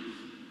now,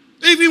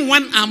 even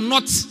when I'm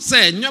not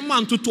saying,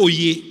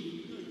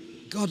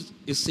 God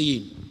is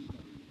seeing.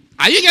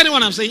 Are you getting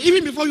what I'm saying?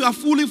 Even before you are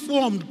fully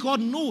formed,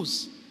 God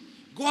knows.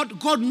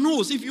 God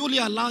knows. If you only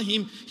allow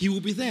him, he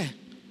will be there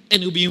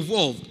and he'll be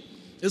involved.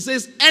 It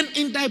says, and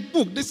in thy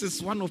book, this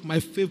is one of my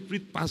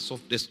favorite parts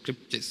of the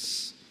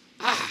scriptures.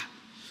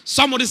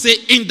 Somebody say,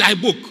 in thy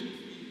book.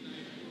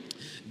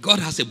 God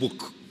has a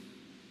book.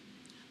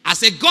 I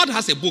say, God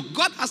has a book.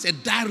 God has a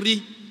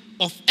diary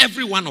of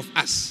every one of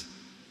us.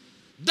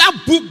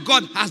 That book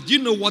God has, do you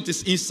know what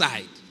is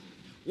inside?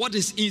 What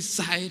is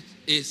inside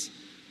is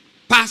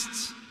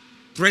past,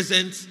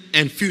 present,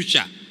 and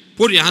future.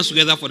 Put your hands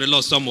together for the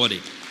Lord,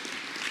 somebody.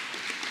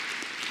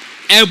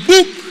 A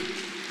book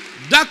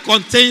that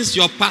contains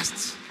your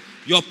past,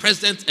 your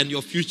present, and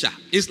your future.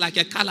 It's like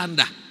a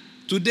calendar.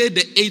 Today,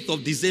 the 8th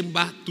of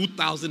December,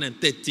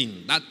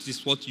 2013. That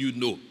is what you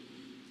know.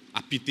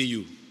 I pity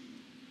you.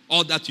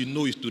 All that you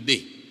know is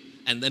today.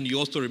 And then you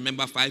also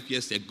remember 5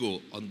 years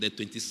ago, on the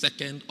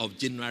 22nd of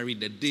January,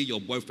 the day your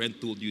boyfriend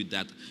told you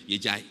that,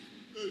 Yejai,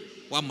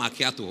 what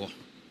macchiato?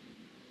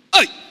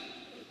 Hey!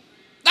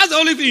 That's the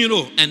only thing you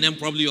know. And then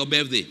probably your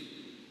birthday.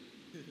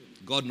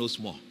 God knows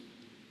more.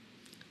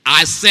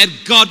 I said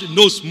God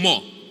knows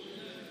more.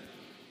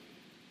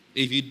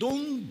 If you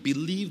don't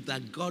believe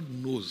that God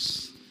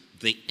knows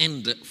the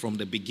end from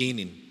the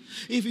beginning,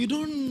 if you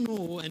don't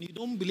know and you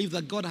don't believe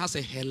that God has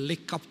a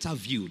helicopter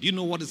view, do you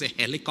know what is a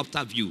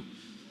helicopter view?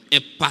 A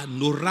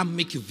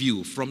panoramic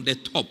view from the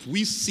top.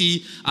 We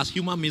see, as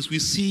human beings, we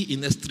see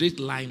in a straight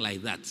line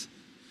like that.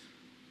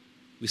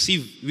 We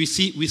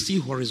see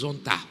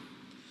horizontal.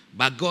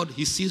 But God,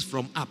 he sees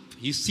from up.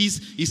 He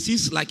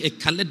sees like a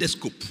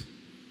kaleidoscope.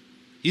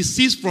 He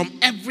sees from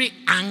every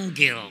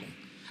angle.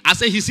 I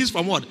say he sees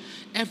from what?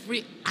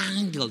 Every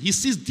angle. He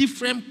sees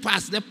different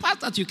parts. The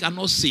parts that you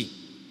cannot see.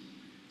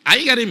 Are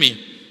you getting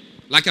me?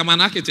 Like I'm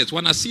an architect.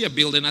 When I see a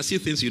building, I see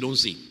things you don't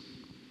see.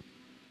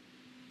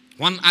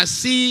 When I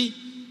see,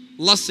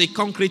 let's say,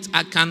 concrete,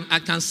 I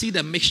can see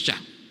the mixture.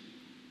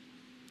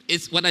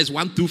 It's whether it's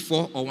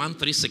 124 or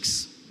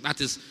 136.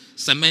 That is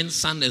cement,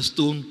 sand, and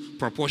stone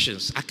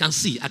proportions. I can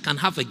see. I can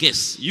have a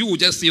guess. You will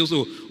just see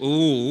also,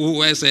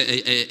 where's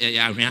a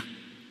area?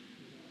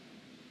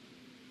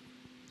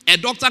 A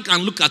doctor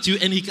can look at you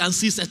and he can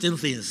see certain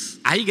things.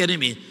 Are you getting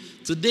me?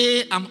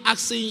 Today, I'm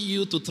asking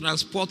you to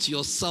transport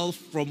yourself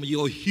from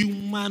your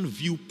human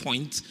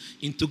viewpoint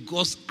into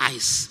God's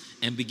eyes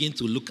and begin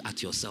to look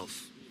at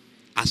yourself.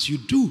 As you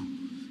do,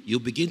 you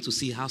begin to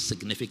see how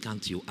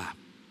significant you are.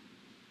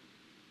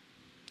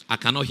 I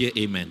cannot hear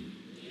amen.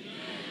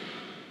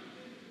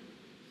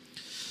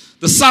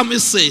 The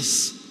psalmist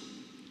says,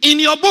 in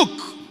your book,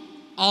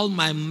 all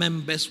my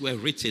members were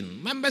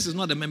written. Members is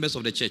not the members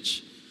of the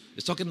church.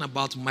 It's talking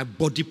about my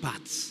body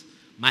parts,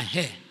 my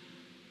hair,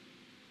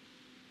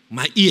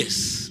 my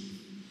ears,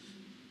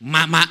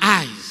 my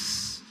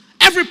eyes,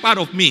 every part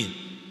of me.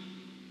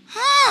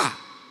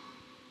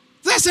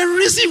 There's a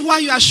reason why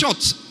you are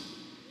short.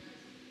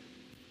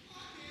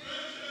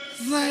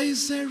 There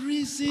is a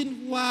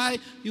reason why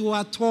you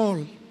are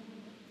tall.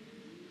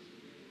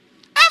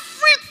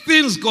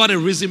 Everything's got a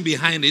reason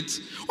behind it.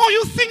 Or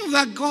you think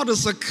that God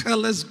is a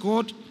careless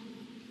God?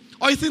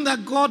 Or you think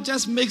that God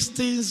just makes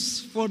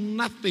things for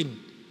nothing?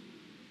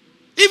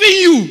 Even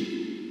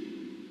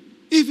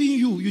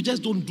you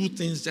just don't do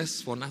things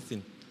just for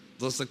nothing.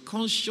 There's a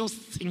conscious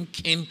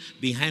thinking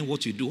behind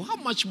what you do. How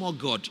much more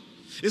God?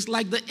 It's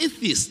like the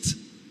atheist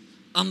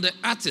and the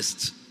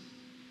artist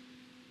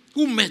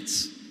who met.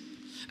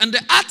 And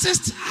the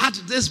artist had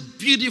this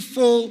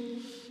beautiful,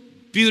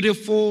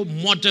 beautiful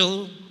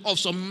model of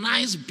some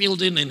nice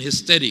building in his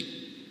study.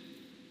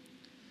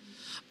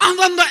 And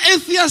then the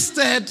atheist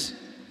said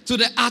to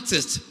the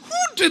artist,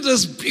 who did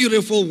this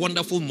beautiful,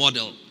 wonderful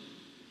model? And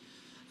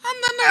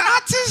then the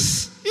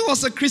artist, he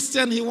was a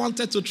Christian, he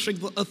wanted to trick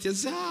the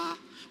atheist. When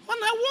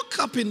I woke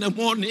up in the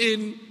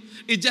morning,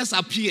 it just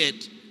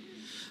appeared.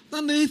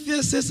 Then the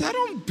atheist says, I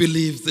don't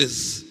believe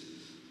this.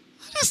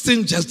 This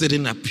thing just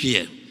didn't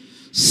appear.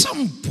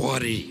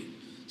 Somebody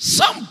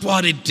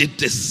did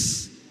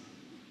this.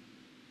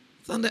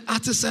 Then the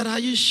artist said, are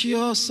you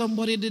sure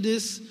somebody did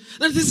this?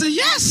 Then they said,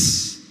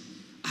 yes,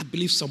 I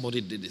believe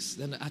somebody did this.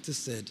 Then the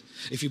artist said,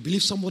 if you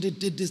believe somebody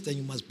did this, then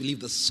you must believe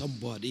that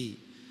somebody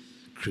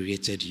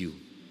created you.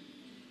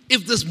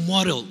 If this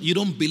model, you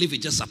don't believe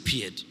it just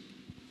appeared,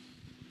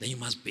 then you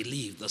must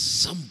believe that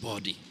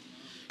somebody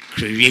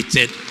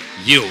created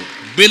you.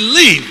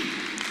 Believe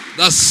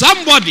that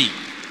somebody,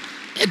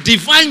 a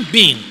divine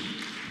being,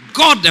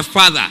 God the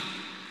Father,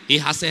 He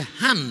has a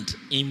hand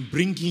in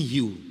bringing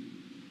you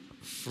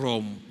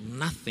from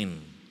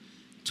nothing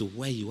to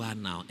where you are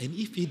now. And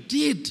if He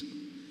did,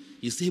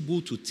 He's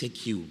able to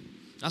take you.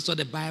 That's what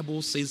the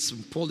Bible says.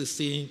 Paul is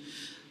saying,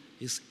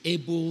 He's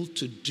able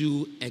to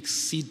do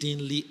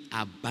exceedingly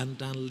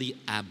abundantly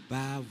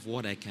above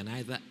what I can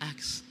either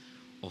ask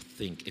or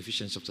think.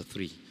 Ephesians chapter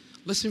 3.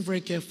 Listen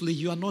very carefully.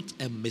 You are not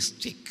a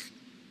mistake.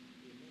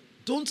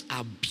 Don't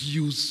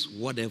abuse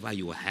whatever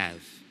you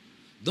have.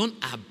 Don't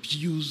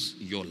abuse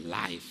your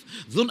life.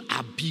 Don't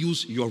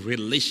abuse your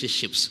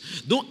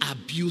relationships. Don't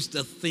abuse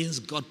the things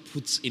God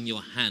puts in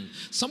your hand.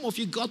 Some of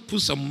you, God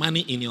puts some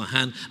money in your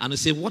hand and you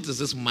say, what is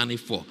this money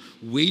for?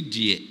 Wait,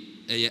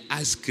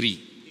 ice cream.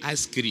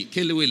 Ice cream.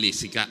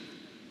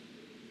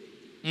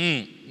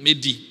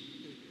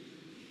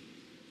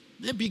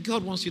 Maybe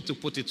God wants you to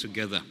put it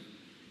together.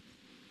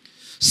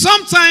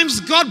 Sometimes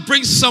God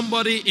brings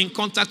somebody in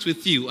contact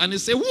with you and they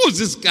say, who is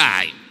this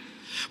guy?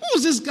 Who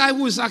is this guy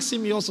who is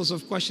asking me all sorts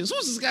of questions? Who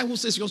is this guy who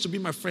says he wants to be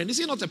my friend? Is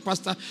he not a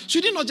pastor?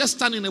 Should he not just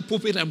stand in a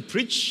pulpit and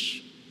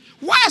preach?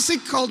 Why has he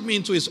called me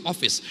into his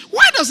office?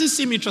 Why does he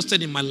seem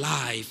interested in my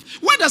life?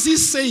 Why does he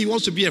say he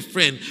wants to be a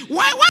friend?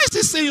 Why is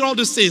he saying all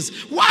these things?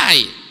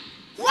 Why?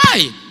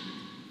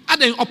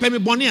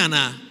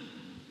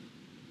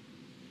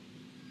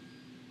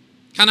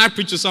 Can I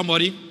preach to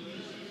somebody?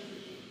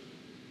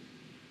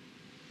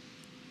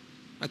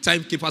 My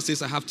timekeeper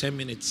says I have 10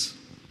 minutes.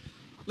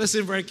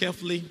 Listen very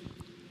carefully.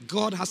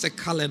 God has a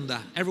calendar.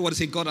 Everybody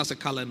say God has a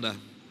calendar.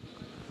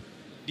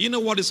 Do you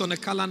know what is on the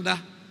calendar?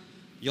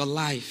 Your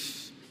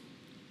life.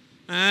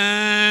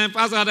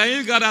 Pastor,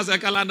 if God has a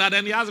calendar,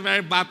 then He has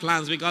very bad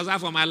plans because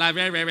for my life,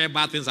 very, very, very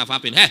bad things have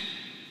happened. Hey!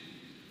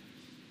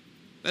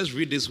 Let's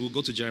read this. We'll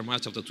go to Jeremiah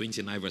chapter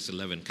 29, verse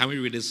 11. Can we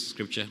read this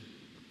scripture?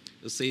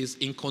 It says,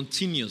 in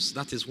continuous,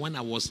 that is when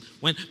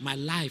my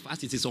life,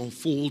 as it is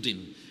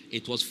unfolding,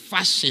 it was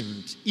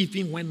fashioned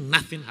even when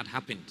nothing had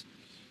happened.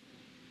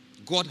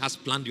 God has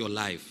planned your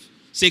life.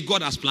 Say,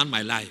 God has planned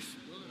my life.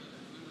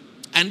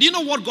 And do you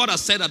know what God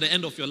has said at the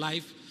end of your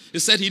life? He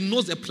said He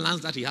knows the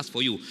plans that He has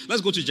for you.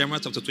 Let's go to Jeremiah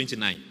chapter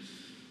 29.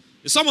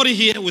 Is somebody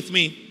here with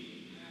me?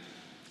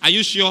 Are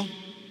you sure?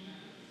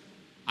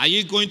 Are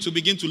you going to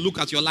begin to look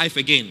at your life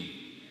again?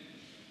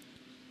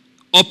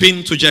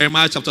 Open to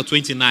Jeremiah chapter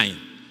 29.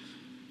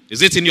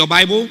 Is it in your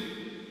Bible?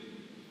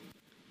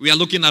 We are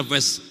looking at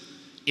verse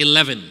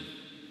 11.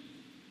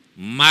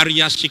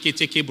 Maria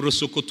shikiteke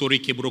brosokotori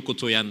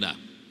kebrokotoyanda.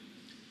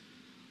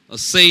 It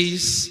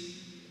says,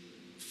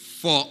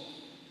 for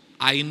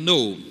I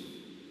know.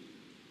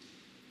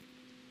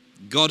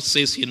 God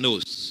says He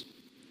knows.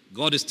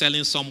 God is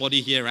telling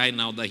somebody here right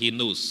now that He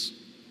knows.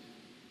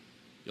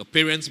 Your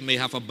parents may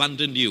have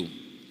abandoned you.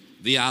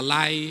 They are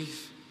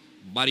alive,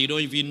 but you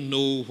don't even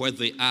know where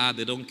they are.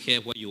 They don't care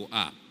where you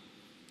are.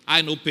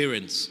 I know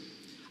parents.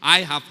 I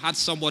have had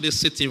somebody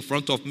sit in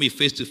front of me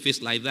face to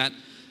face like that,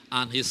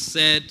 and he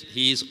said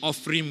he is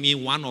offering me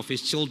one of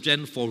his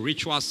children for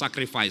ritual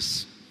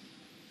sacrifice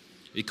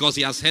because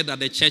he has heard that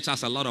the church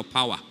has a lot of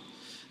power,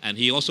 and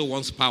he also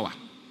wants power.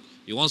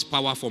 He wants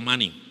power for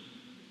money.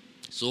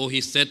 So he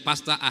said,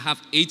 Pastor, I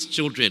have 8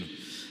 children.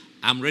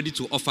 I'm ready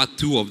to offer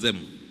 2 of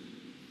them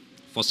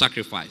for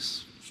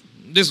sacrifice.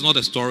 This is not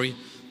a story.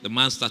 The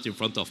man sat in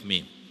front of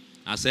me.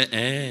 I said,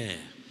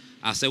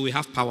 I said, we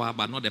have power,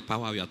 but not the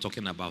power we are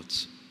talking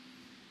about.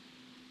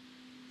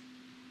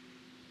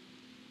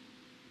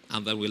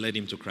 And then we led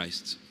him to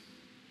Christ.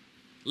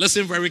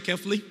 Listen very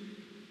carefully.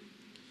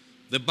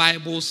 The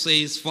Bible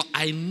says, for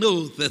I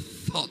know the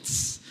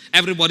thoughts.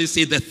 Everybody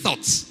say the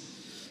thoughts.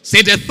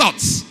 Say the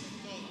thoughts.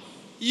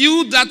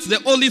 You, that's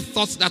the only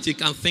thoughts that you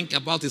can think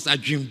about is a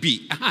dream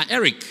B.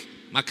 Eric,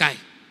 Makai.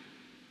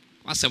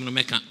 What's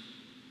happening?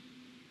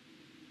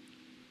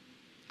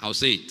 I'll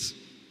say it.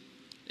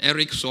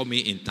 Eric saw me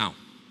in town.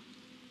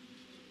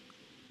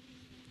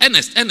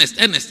 Ernest.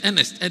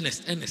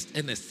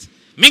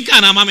 Minka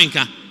and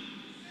Minka.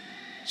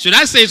 Should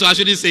I say it or I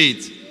shouldn't say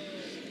it?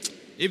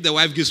 If the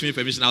wife gives me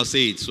permission, I'll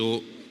say it.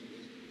 So,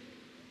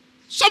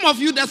 some of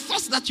you, the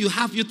thoughts that you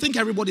have, you think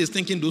everybody is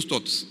thinking those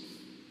thoughts.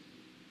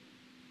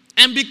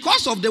 And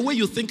because of the way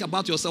you think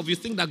about yourself, you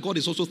think that God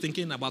is also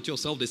thinking about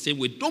yourself the same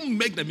way. Don't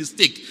make the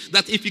mistake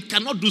that if you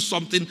cannot do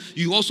something,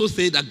 you also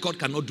say that God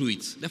cannot do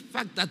it. The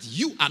fact that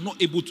you are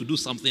not able to do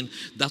something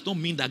does not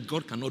mean that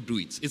God cannot do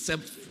it. It's a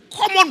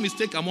common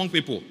mistake among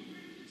people.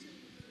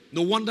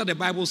 No wonder the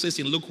Bible says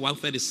in Luke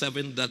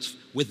 1:37 that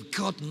with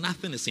God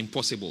nothing is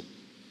impossible.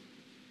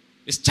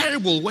 It's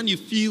terrible when you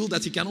feel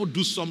that you cannot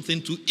do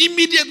something to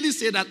immediately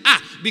say that,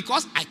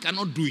 because I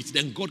cannot do it,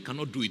 then God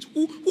cannot do it.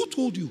 Who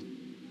told you?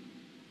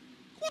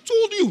 Who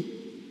told you?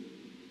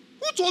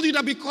 Who told you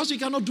that because you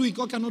cannot do it,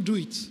 God cannot do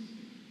it?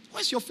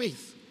 Where's your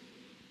faith?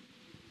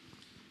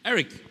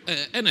 Eric,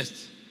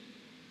 Ernest.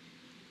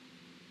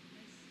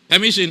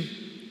 Permission?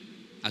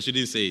 I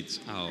shouldn't say it.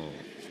 Oh.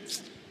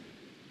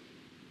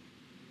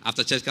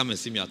 After church, come and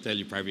see me. I'll tell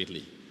you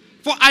privately.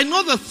 For I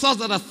know the thoughts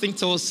that I think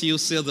towards you,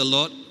 says the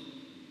Lord.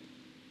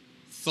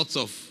 Thoughts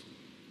of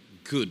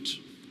good,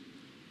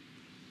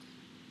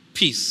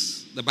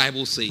 peace, the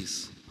Bible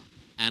says,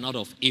 and not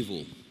of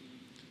evil,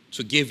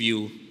 to give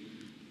you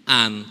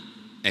an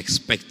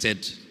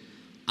expected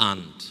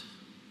end.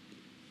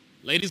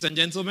 Ladies and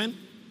gentlemen,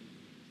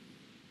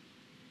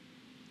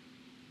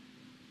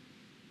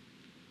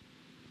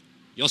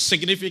 your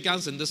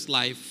significance in this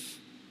life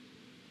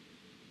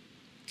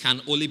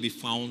can only be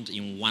found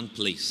in one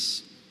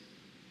place.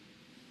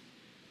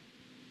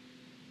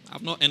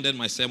 I've not ended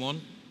my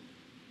sermon.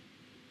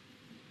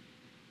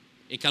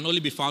 It can only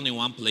be found in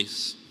one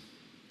place.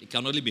 It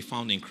can only be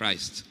found in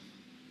Christ.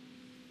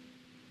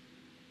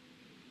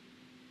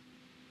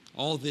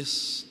 All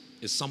this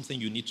is something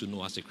you need to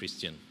know as a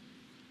Christian.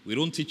 We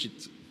don't teach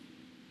it.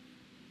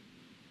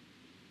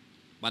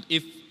 But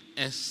if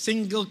a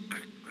single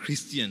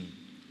Christian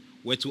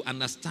were to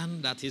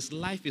understand that his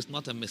life is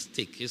not a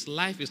mistake, his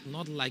life is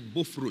not like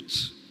both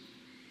roots.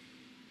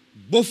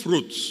 Both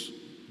roots.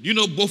 Do you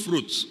know both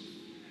roots?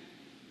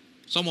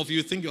 Some of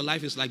you think your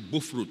life is like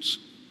both roots.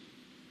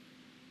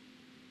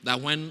 That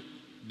when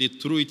they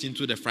threw it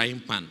into the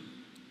frying pan,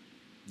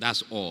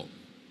 that's all.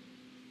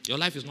 Your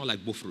life is not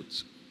like both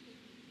roots.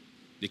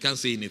 They can't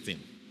say anything.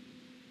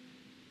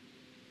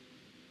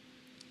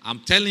 I'm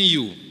telling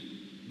you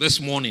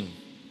this morning,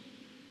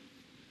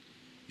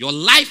 your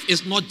life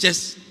is not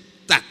just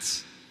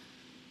that.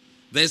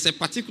 There's a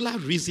particular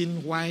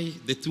reason why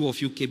the two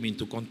of you came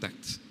into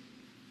contact.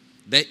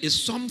 There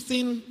is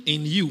something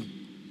in you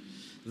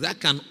that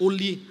can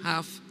only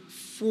have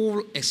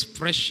full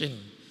expression,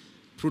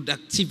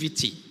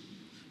 productivity,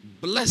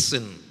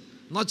 blessing,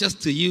 not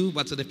just to you,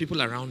 but to the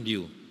people around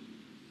you,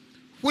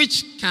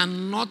 which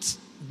cannot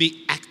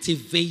be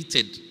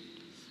activated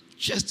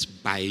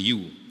just by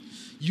you.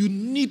 You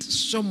need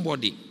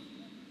somebody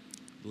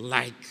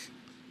like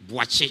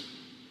Boache,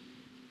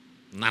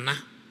 Nana.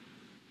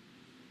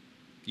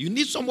 You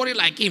need somebody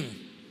like him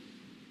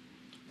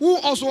who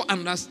also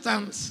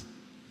understands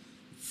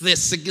the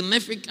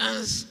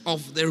significance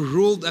of the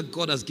role that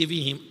God has given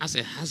him as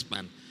a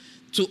husband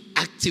to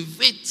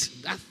activate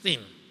that thing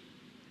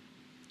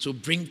to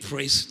bring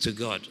praise to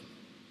God.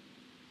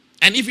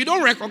 And if you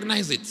don't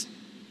recognize it,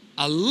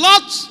 a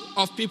lot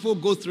of people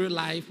go through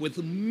life with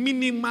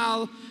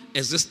minimal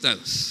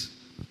existence.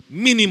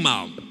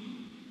 Minimal.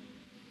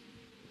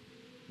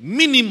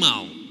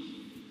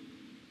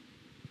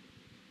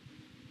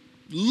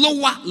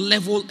 Lower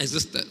level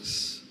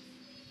existence.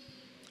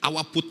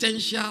 Our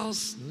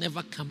potentials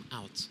never come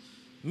out.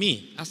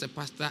 Me, as a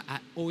pastor, I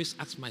always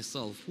ask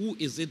myself, who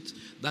is it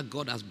that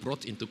God has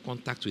brought into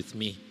contact with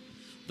me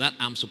that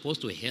I'm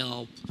supposed to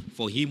help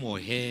for him or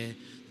her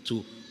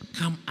to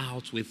come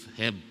out with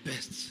her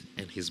best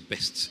and his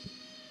best?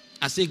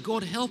 I say,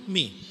 God, help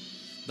me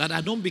that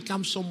I don't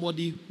become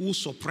somebody who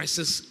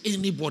suppresses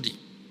anybody.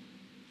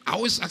 I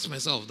always ask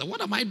myself, that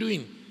what am I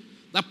doing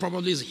that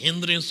probably is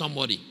hindering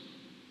somebody?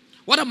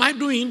 What am I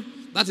doing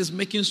that is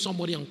making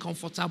somebody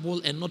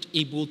uncomfortable and not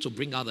able to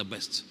bring out the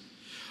best?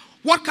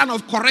 What kind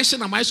of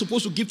correction am I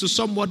supposed to give to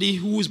somebody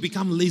who has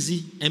become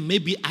lazy and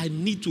maybe I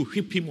need to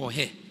whip him or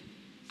her?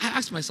 I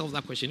ask myself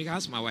that question. You can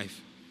ask my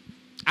wife.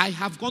 I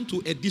have gone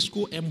to a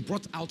disco and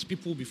brought out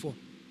people before.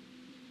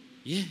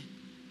 Yeah.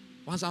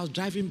 Once I was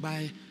driving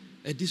by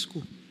a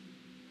disco.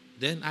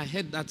 Then I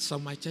heard that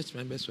some of my church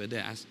members were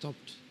there. I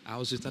stopped. I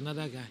was with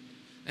another guy.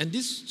 And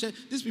these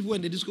people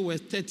in the disco were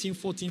 13,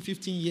 14,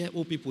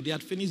 15-year-old people. They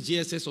had finished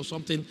GSS or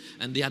something,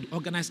 and they had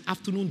organized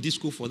afternoon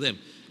disco for them.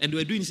 And they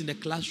were doing this in a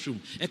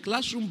classroom. A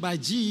classroom by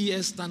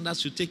GES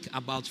standards should take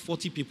about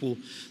 40 people.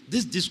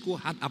 This disco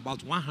had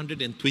about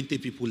 120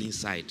 people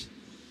inside.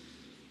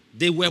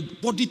 They were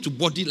body to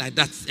body like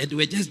that, and they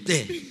were just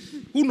there.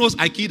 Who knows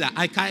Aikido?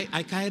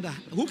 Aikido.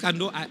 Who can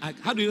know?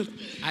 How do you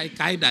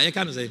Aikido? You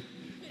can't say.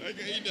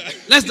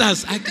 Aikido. Let's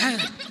dance.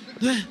 Aikido.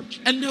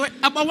 And they were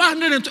about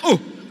 120. Oh,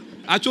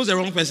 I chose the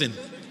wrong person.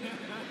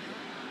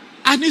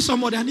 I need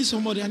somebody. Oh, Daddy, who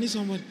can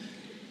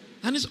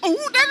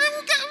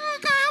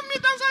help me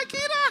dance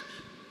Aikido?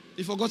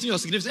 You've forgotten your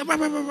significance.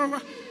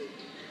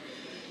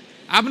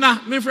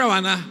 Abna, me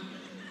friend.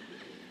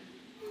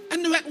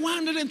 And there were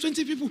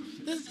 120 people.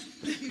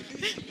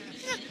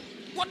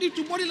 Body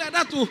to body like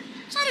that too.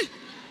 Sorry.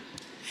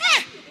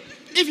 Hey.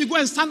 If you go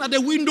and stand at the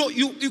window,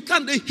 you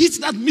can't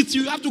hit that meet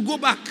you. You have to go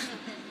back.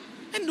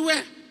 And there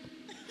were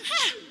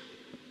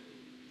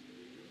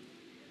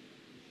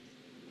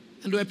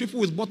And there were people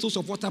with bottles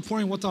of water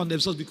pouring water on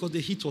themselves because the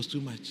heat was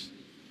too much.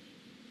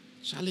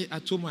 Charlie, I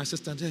told my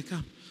assistant, hey,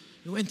 come.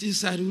 We went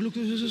inside. We looked.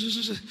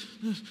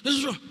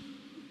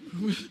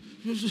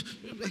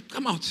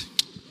 Come out.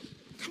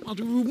 Come out.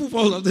 We remove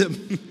all of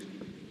them.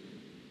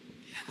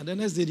 And the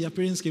next day, their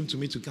parents came to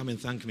me to come and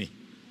thank me.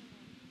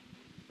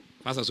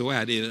 Pastor, so why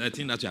are they? I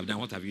think that you have done.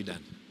 What have you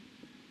done?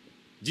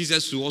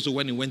 Jesus too, also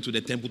when he went to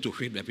the temple to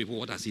feed the people,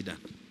 what has he done?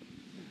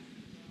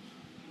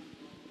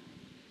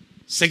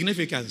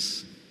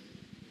 Significance.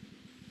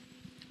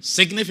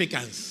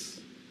 Significance.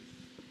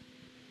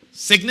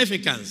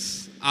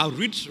 Significance. I'll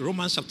read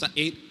Romans chapter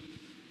 8,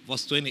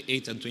 verse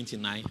 28 and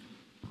 29,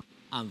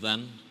 and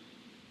then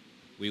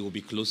we will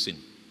be closing.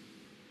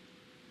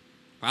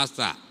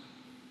 Pastor,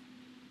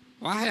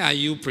 why are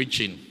you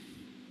preaching?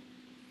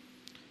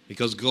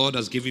 Because God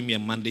has given me a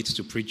mandate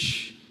to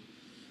preach.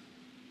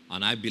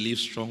 And I believe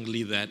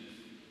strongly that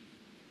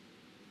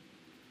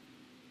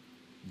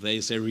there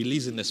is a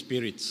release in the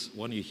spirit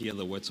when you hear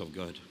the words of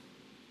God.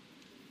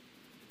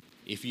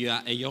 If you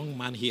are a young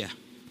man here,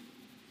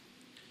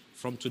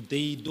 from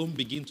today, don't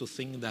begin to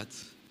think that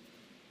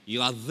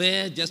you are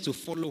there just to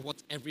follow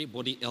what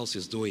everybody else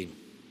is doing.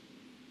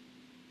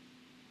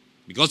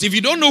 Because if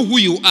you don't know who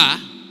you are,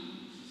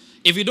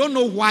 if you don't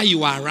know why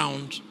you are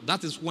around,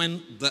 that is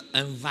when the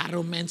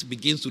environment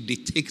begins to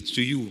dictate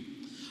to you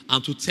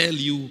and to tell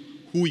you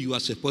who you are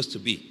supposed to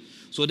be.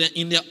 So then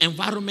in the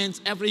environment,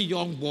 every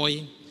young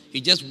boy,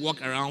 he just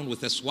walk around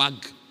with a swag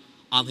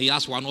and he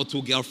has one or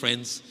two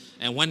girlfriends.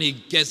 And when he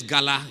gets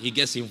gala, he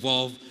gets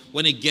involved.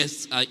 When he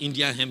gets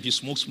Indian hemp, he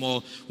smokes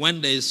small. When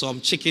there is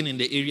some chicken in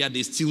the area,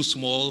 they steal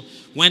small.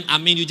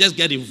 You just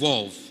get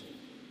involved.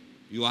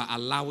 You are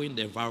allowing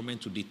the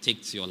environment to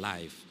dictate your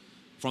life.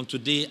 From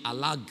today,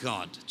 allow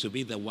God to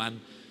be the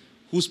one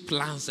whose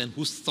plans and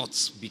whose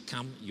thoughts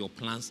become your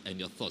plans and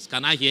your thoughts.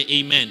 Can I hear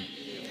amen?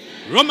 Amen.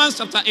 Romans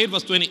chapter 8,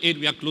 verse 28,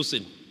 we are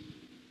closing.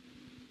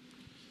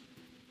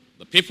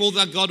 The people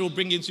that God will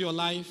bring into your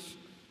life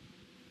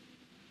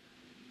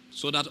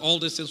so that all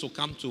these things will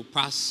come to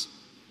pass.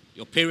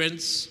 Your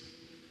parents,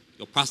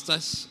 your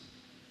pastors,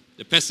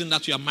 the person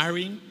that you are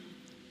marrying,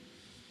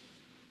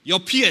 your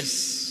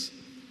peers,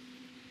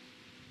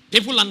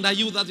 people under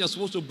you that you're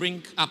supposed to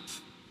bring up,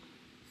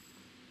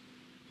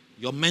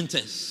 your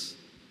mentors.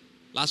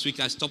 Last week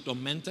I stopped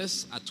on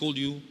mentors. I told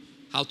you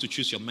how to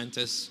choose your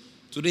mentors.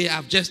 Today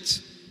I've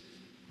just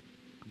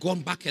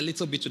gone back a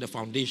little bit to the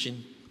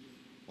foundation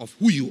of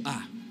who you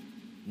are.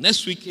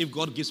 Next week, if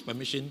God gives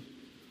permission,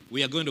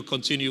 we are going to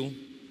continue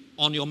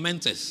on your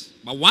mentors.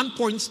 But one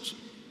point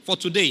for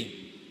today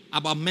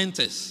about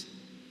mentors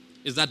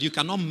is that you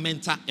cannot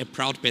mentor a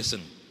proud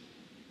person.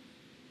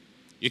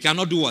 You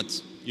cannot do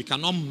what? You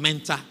cannot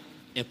mentor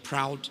a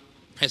proud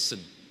person.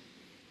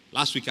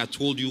 Last week I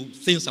told you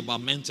things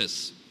about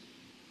mentors.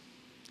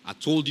 I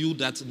told you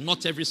that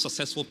not every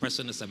successful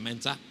person is a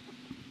mentor.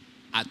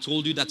 I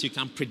told you that you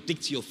can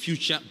predict your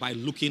future by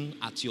looking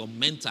at your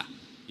mentor.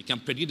 You can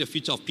predict the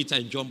future of Peter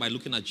and John by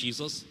looking at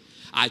Jesus.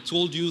 I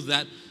told you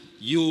that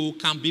you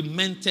can be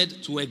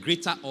mentored to a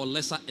greater or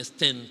lesser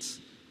extent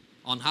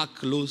on how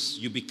close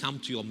you become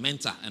to your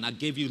mentor. And I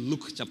gave you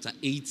Luke chapter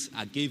 8.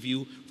 I gave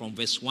you from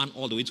verse 1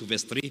 all the way to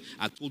verse 3.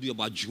 I told you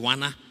about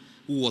Joanna,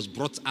 who was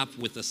brought up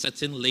with a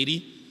certain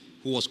lady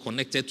who was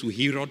connected to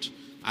Herod.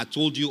 I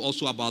told you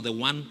also about the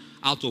one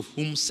out of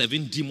whom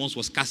 7 demons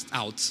was cast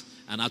out.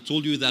 And I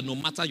told you that no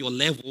matter your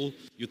level,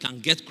 you can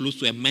get close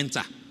to a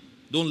mentor.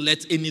 Don't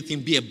let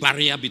anything be a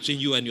barrier between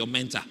you and your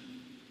mentor.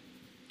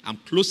 I'm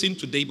closing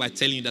today by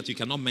telling you that you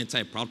cannot mentor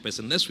a proud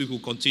person. Next week we'll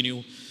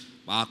continue.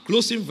 Our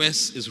closing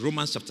verse is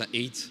Romans chapter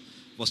 8,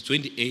 verse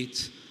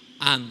 28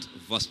 and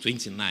verse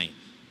 29.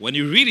 When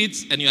you read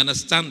it and you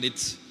understand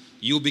it,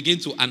 you begin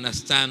to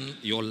understand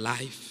your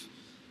life.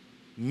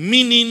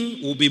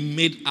 Meaning will be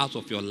made out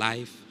of your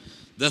life.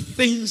 The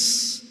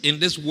things in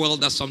this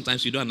world that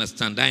sometimes you don't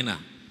understand, Dinah,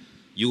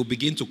 you will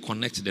begin to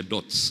connect the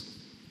dots.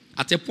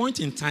 At a point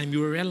in time,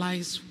 you will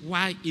realize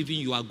why even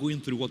you are going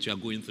through what you are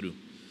going through.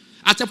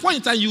 At a point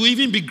in time, you will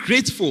even be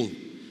grateful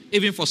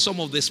even for some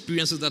of the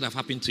experiences that have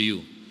happened to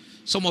you.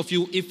 Some of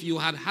you, if you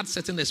had had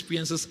certain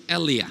experiences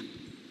earlier,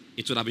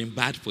 it would have been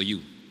bad for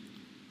you.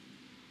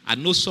 I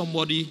know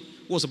somebody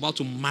who was about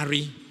to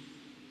marry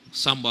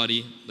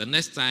somebody. The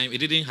next time, it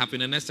didn't happen.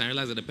 The next time, I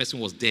realized that the person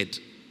was dead.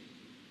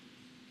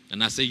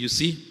 And I said, you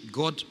see,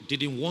 God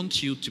didn't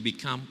want you to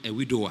become a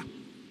widower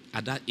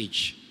at that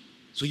age.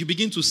 So you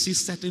begin to see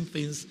certain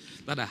things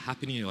that are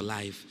happening in your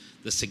life,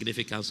 the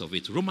significance of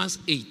it. Romans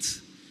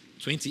 8,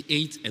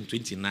 28 and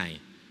 29.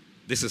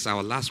 This is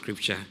our last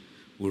scripture.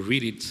 We'll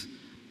read it,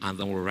 and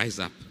then we'll rise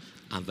up,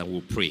 and then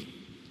we'll pray.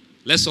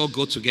 Let's all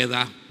go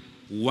together.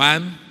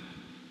 1,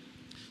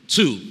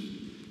 2.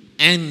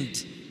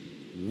 And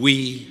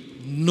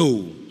we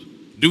know.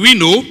 Do we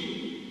know?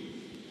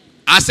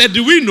 I said,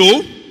 do we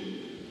know?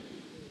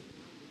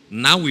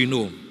 Now we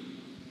know.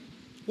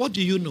 What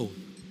do you know?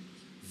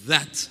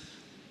 That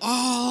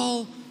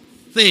all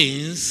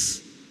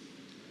things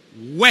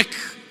work.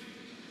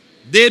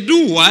 They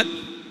do what?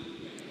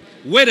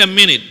 Wait a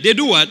minute. They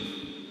do what?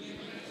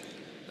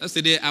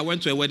 Yesterday I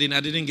went to a wedding.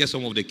 I didn't get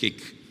some of the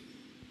cake.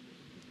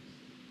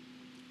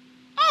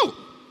 Oh!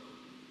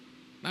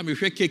 Now me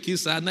share cake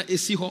is na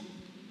esi ho.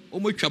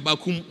 Omo twa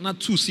bakum na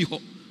two si ho.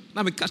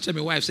 Na me catch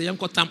my wife say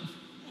yanko tam.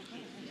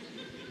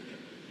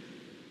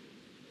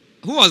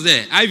 Who was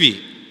there?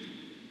 Ivy.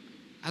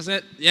 I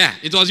said, yeah,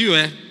 it was you,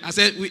 eh? I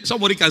said,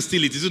 somebody can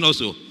steal it. Is it not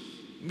so?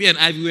 Me and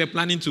Ivy were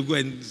planning to go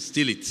and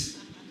steal it.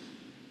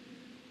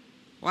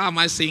 Why am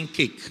I saying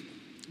cake?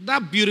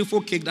 That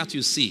beautiful cake that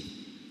you see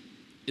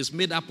is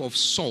made up of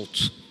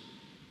salt.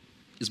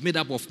 It's made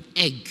up of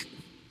egg.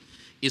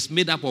 It's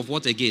made up of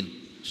what again?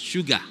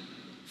 Sugar,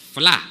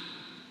 flour.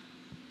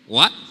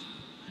 What?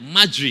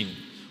 Margarine.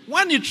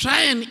 When you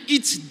try and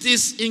eat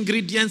these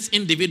ingredients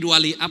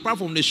individually, apart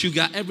from the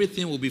sugar,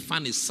 everything will be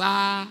funny.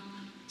 Sour,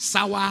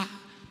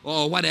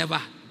 or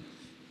whatever.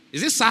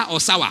 Is it sour or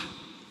sour?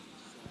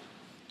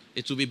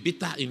 It will be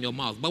bitter in your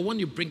mouth. But when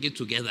you bring it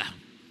together,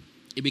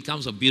 it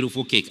becomes a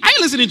beautiful cake. Are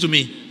you listening to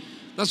me?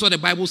 That's what the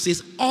Bible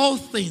says. All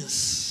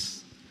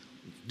things,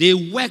 they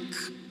work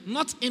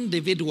not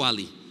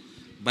individually,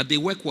 but they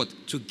work what?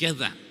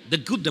 Together. The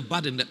good, the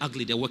bad, and the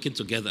ugly, they're working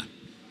together.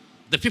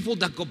 The people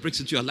that God brings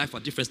into your life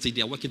at different stages,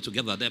 they are working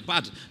together. The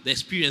bad, the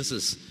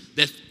experiences,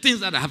 the things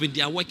that are happening,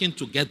 they are working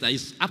together.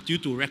 It's up to you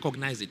to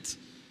recognize it.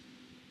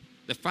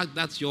 The fact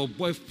that your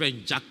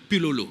boyfriend, Jack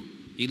Pilolo,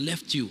 he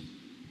left you,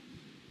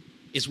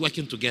 is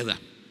working together.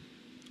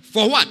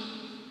 For what?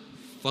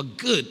 For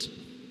good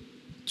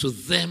to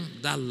them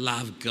that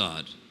love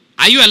God.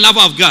 Are you a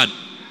lover of God?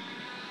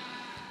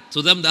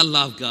 To them that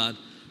love God,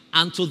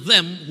 and to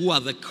them who are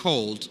the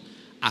called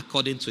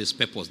according to his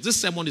purpose.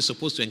 This sermon is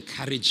supposed to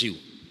encourage you.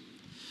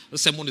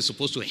 This sermon is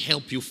supposed to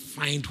help you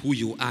find who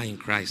you are in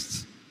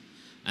Christ.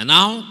 And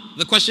now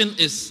the question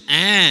is,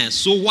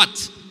 so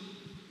what?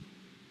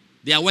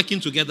 They are working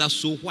together,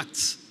 so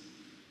what?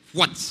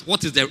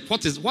 What is the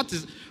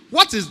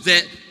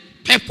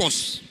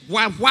purpose?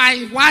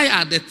 Why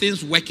are the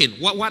things working?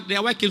 What they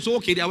are working, so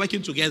okay, they are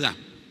working together.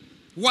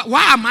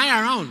 Why am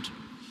I around?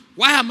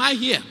 Why am I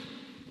here?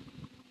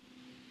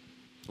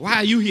 Why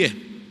are you here?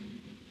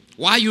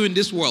 Why are you in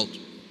this world?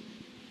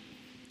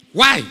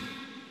 Why?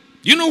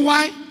 You know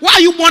why? Why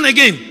are you born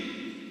again?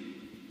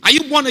 Are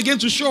you born again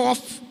to show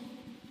off?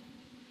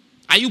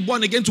 Are you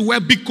born again to wear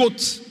big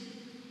coats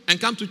and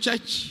come to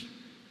church?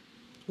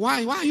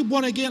 Why? Why are you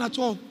born again at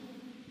all?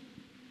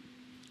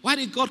 Why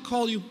did God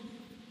call you?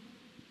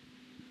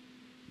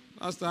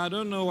 Pastor, I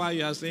don't know why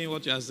you are saying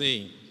what you are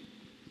saying.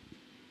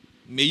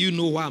 May you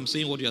know why I'm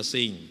saying what you are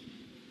saying.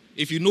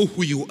 If you know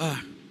who you are,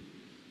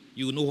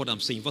 you will know what I'm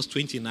saying. Verse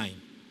 29.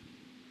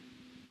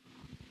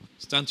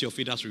 Stand to your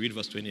feet as we read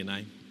verse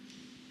 29.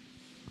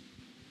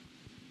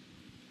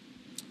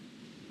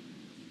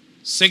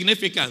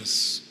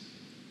 Significance.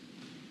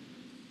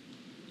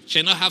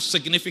 You cannot have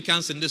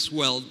significance in this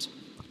world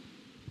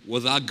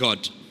without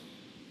God.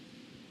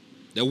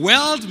 The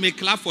world may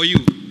clap for you,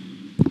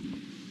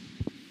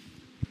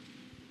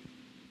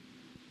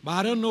 but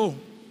I don't know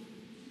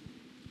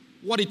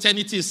what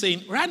eternity is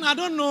saying. Right now, I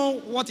don't know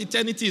what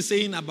eternity is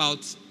saying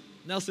about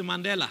Nelson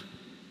Mandela.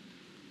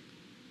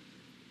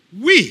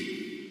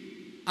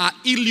 We are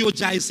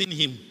eulogizing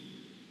him.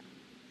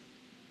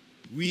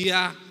 We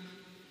are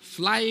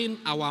flying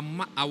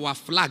our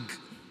flag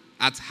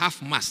at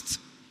half-mast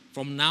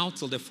from now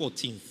till the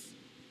 14th.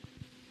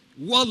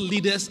 World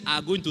leaders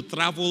are going to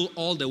travel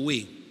all the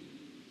way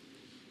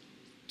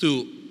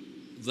to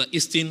the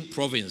Eastern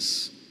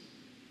Province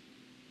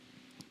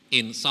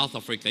in South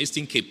Africa,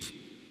 Eastern Cape.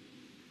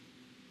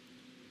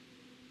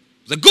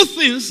 The good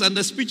things and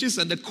the speeches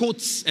and the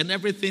quotes and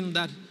everything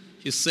that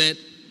he said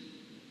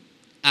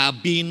are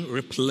being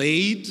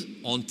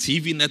replayed on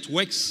TV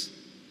networks.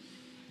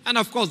 And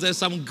of course, there's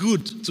some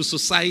good to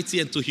society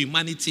and to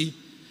humanity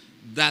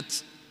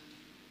that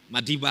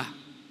Madiba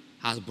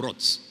has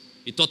brought.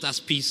 He taught us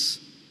peace.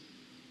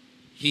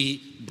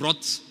 He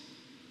brought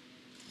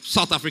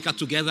South Africa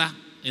together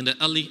in the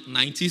early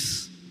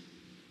 90s.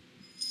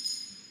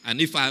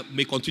 And if I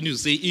may continue to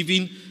say,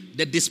 even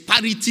the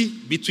disparity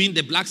between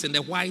the blacks and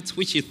the whites,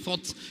 which he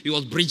thought he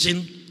was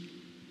bridging,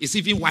 is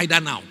even wider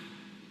now.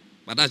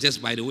 But that's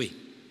just by the way.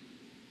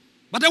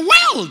 But the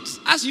world,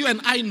 as you and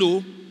I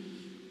know,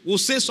 will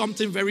say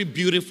something very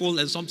beautiful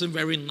and something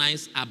very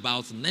nice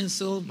about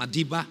Nelson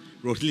Madiba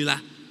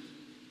Rolihlahla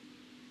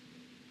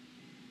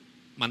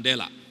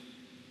Mandela.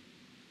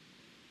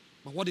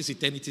 But what is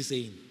eternity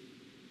saying?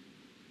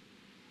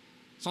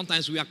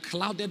 Sometimes we are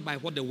clouded by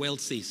what the world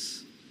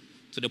says,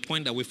 to the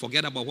point that we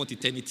forget about what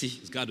eternity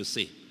is going to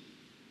say.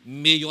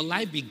 May your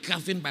life be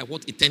governed by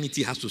what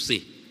eternity has to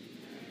say.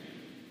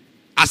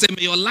 I said,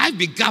 may your life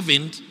be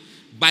governed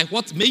by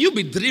what, may you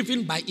be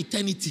driven by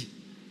eternity.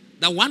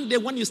 That one day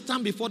when you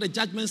stand before the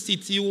judgment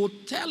seat, you will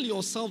tell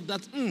yourself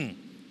that,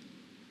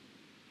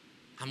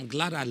 I'm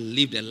glad I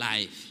lived a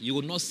life. You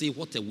will not say,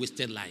 what a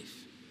wasted life.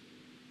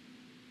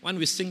 When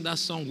we sing that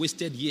song,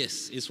 Wasted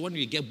Years, it's when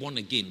you get born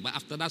again. But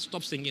after that,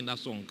 stop singing that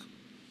song.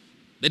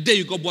 The day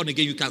you got born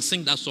again, you can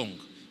sing that song.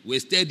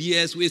 Wasted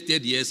years,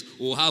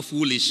 oh how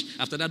foolish.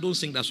 After that, don't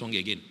sing that song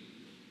again.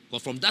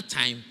 Because from that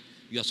time,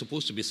 you are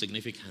supposed to be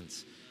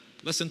significant.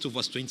 Listen to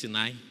verse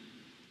 29,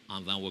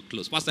 and then we'll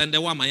close. Pastor, and the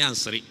one my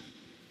answer.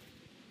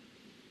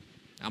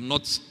 I'm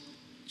not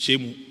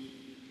Chemu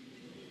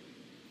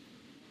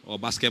or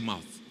basket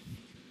mouth.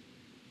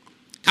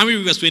 Can we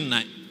read verse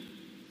 29?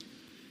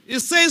 It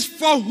says,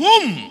 for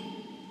whom,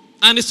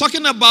 and it's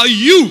talking about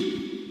you,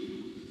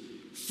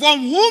 from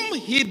whom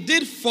he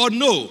did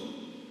foreknow.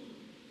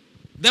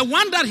 The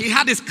one that he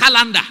had his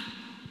calendar.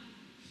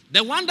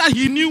 The one that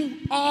he knew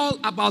all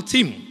about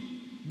him.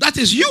 That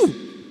is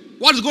you.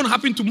 What is going to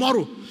happen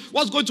tomorrow?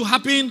 What's going to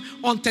happen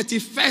on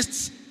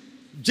 31st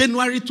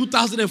January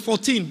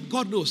 2014?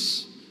 God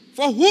knows.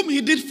 For whom he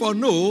did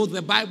foreknow,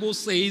 the Bible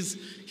says,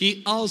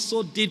 he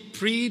also did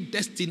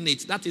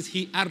predestinate. That is,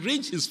 he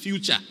arranged his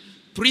future.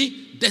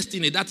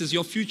 Predestinate. That is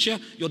your future,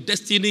 your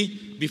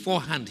destiny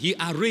beforehand. He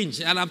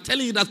arranged. And I'm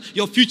telling you that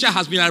your future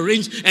has been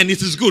arranged and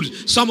it is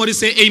good. Somebody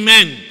say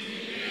amen. Amen.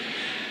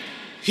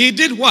 He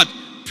did what?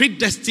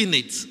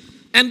 Predestinate.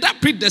 And that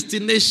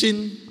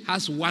predestination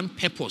has one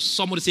purpose.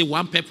 Somebody say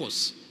one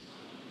purpose.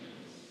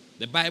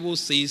 The Bible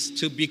says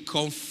to be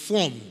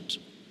conformed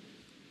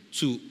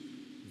to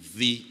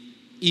the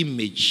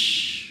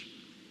image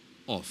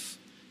of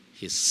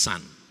his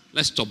son.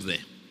 Let's stop there.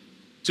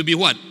 To be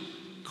what?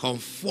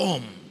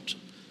 Conformed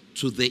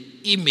to the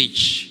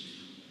image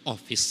of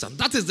his son.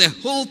 That is the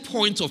whole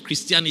point of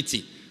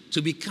Christianity.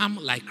 To become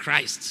like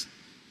Christ.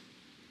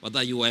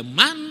 Whether you are a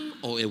man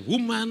or a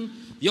woman,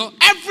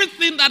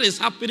 everything that is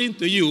happening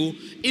to you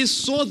is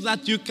so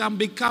that you can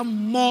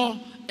become more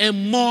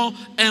and more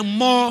and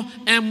more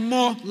and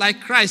more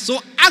like Christ. So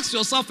ask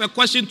yourself a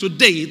question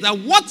today, that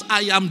what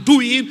I am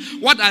doing,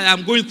 what I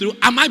am going through,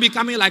 am I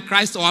becoming like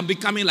Christ or am I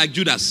becoming like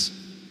Judas?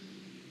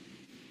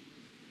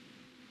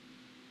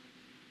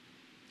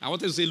 I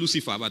wanted to say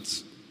Lucifer,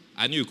 but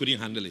I knew you couldn't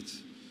handle it.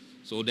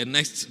 So the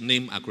next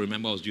name I could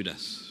remember was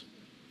Judas.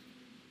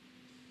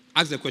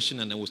 Ask the question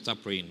and then we'll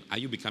start praying. Are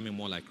you becoming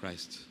more like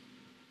Christ?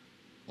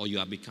 Or you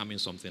are becoming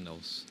something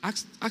else?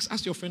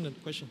 Ask your friend a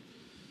question.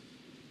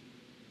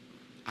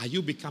 Are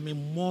you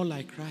becoming more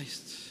like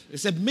Christ?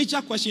 It's a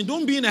major question.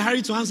 Don't be in a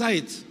hurry to answer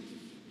it.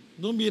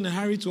 Don't be in a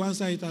hurry to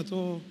answer it at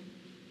all.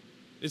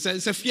 It's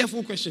a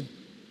fearful question.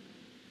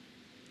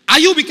 Are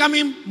you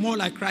becoming more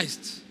like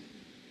Christ?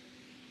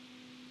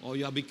 Or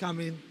you are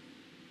becoming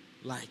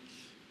like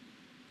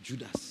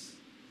Judas?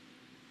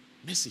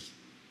 Mercy.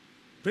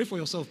 Pray for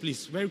yourself,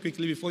 please, very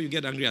quickly before you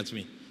get angry at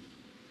me.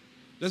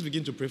 Let's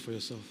begin to pray for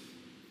yourself.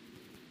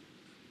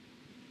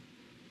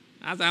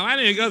 As when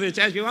you go to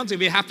church, you want to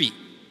be happy.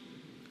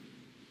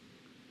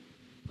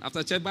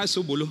 After church, buy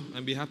sobolo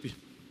and be happy.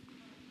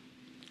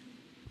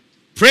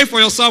 Pray for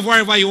yourself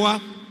wherever you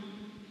are.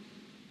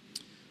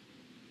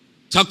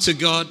 Talk to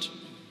God.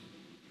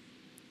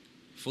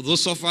 For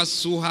those of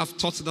us who have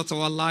thought that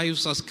our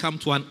lives has come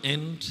to an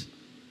end,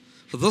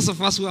 for those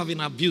of us who have been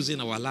abusing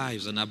our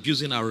lives and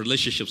abusing our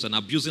relationships and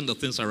abusing the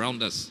things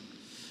around us,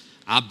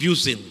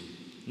 abusing,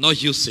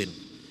 not using,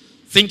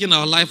 thinking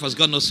our life has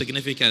got no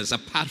significance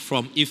apart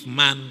from if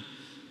man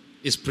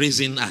is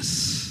praising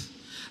us,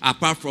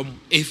 apart from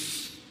if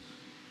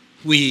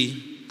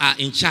we are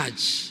in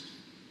charge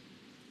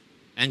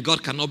and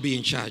God cannot be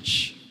in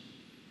charge.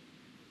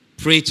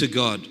 Pray to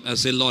God and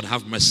say, Lord,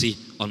 have mercy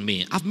on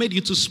me. I've made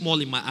you too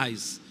small in my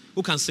eyes.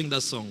 Who can sing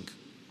that song?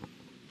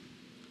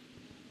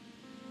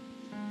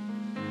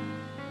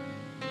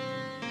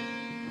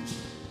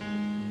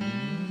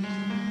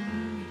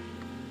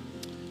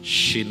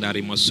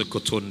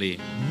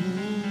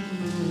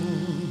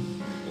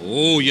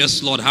 Oh,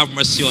 yes, Lord, have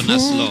mercy on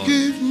us, Lord.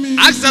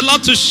 Ask the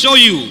Lord to show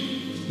you.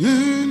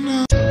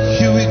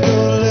 Here we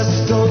go,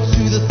 let's go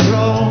to the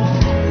throne,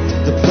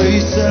 the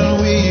place that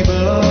we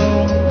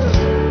belong.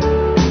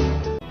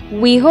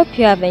 We hope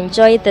you have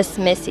enjoyed this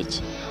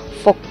message.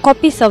 For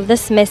copies of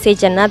this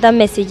message and other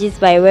messages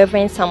by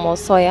Reverend Samuel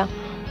Sawyer,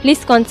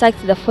 please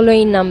contact the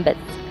following numbers: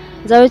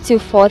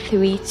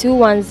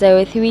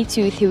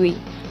 0243-210-323,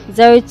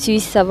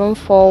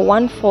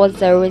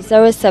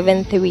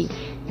 0274-140-073,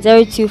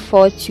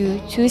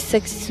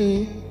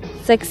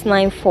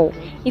 0242-262-694.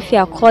 If you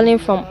are calling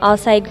from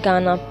outside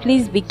Ghana,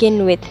 please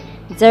begin with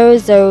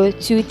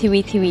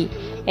 00233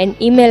 and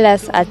email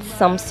us at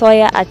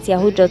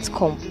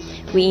samsawyer@yahoo.com.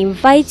 We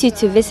invite you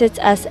to visit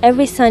us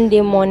every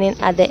Sunday morning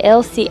at the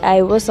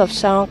LCI Rose of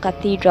Sharon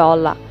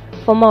Cathedral,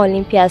 former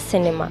Olympia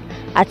Cinema,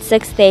 at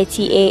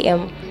 6:30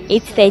 a.m.,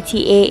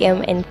 8:30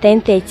 a.m. and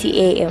 10:30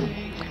 a.m.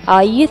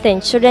 Our youth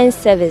and children's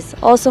service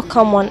also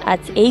come on at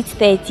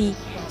 8:30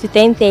 to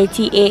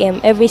 10:30 a.m.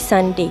 every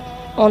Sunday.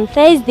 On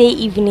Thursday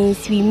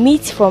evenings, we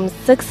meet from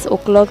 6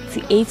 o'clock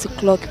to 8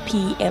 o'clock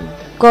p.m.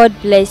 God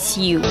bless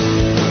you.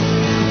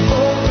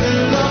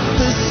 Open up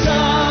the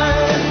sky.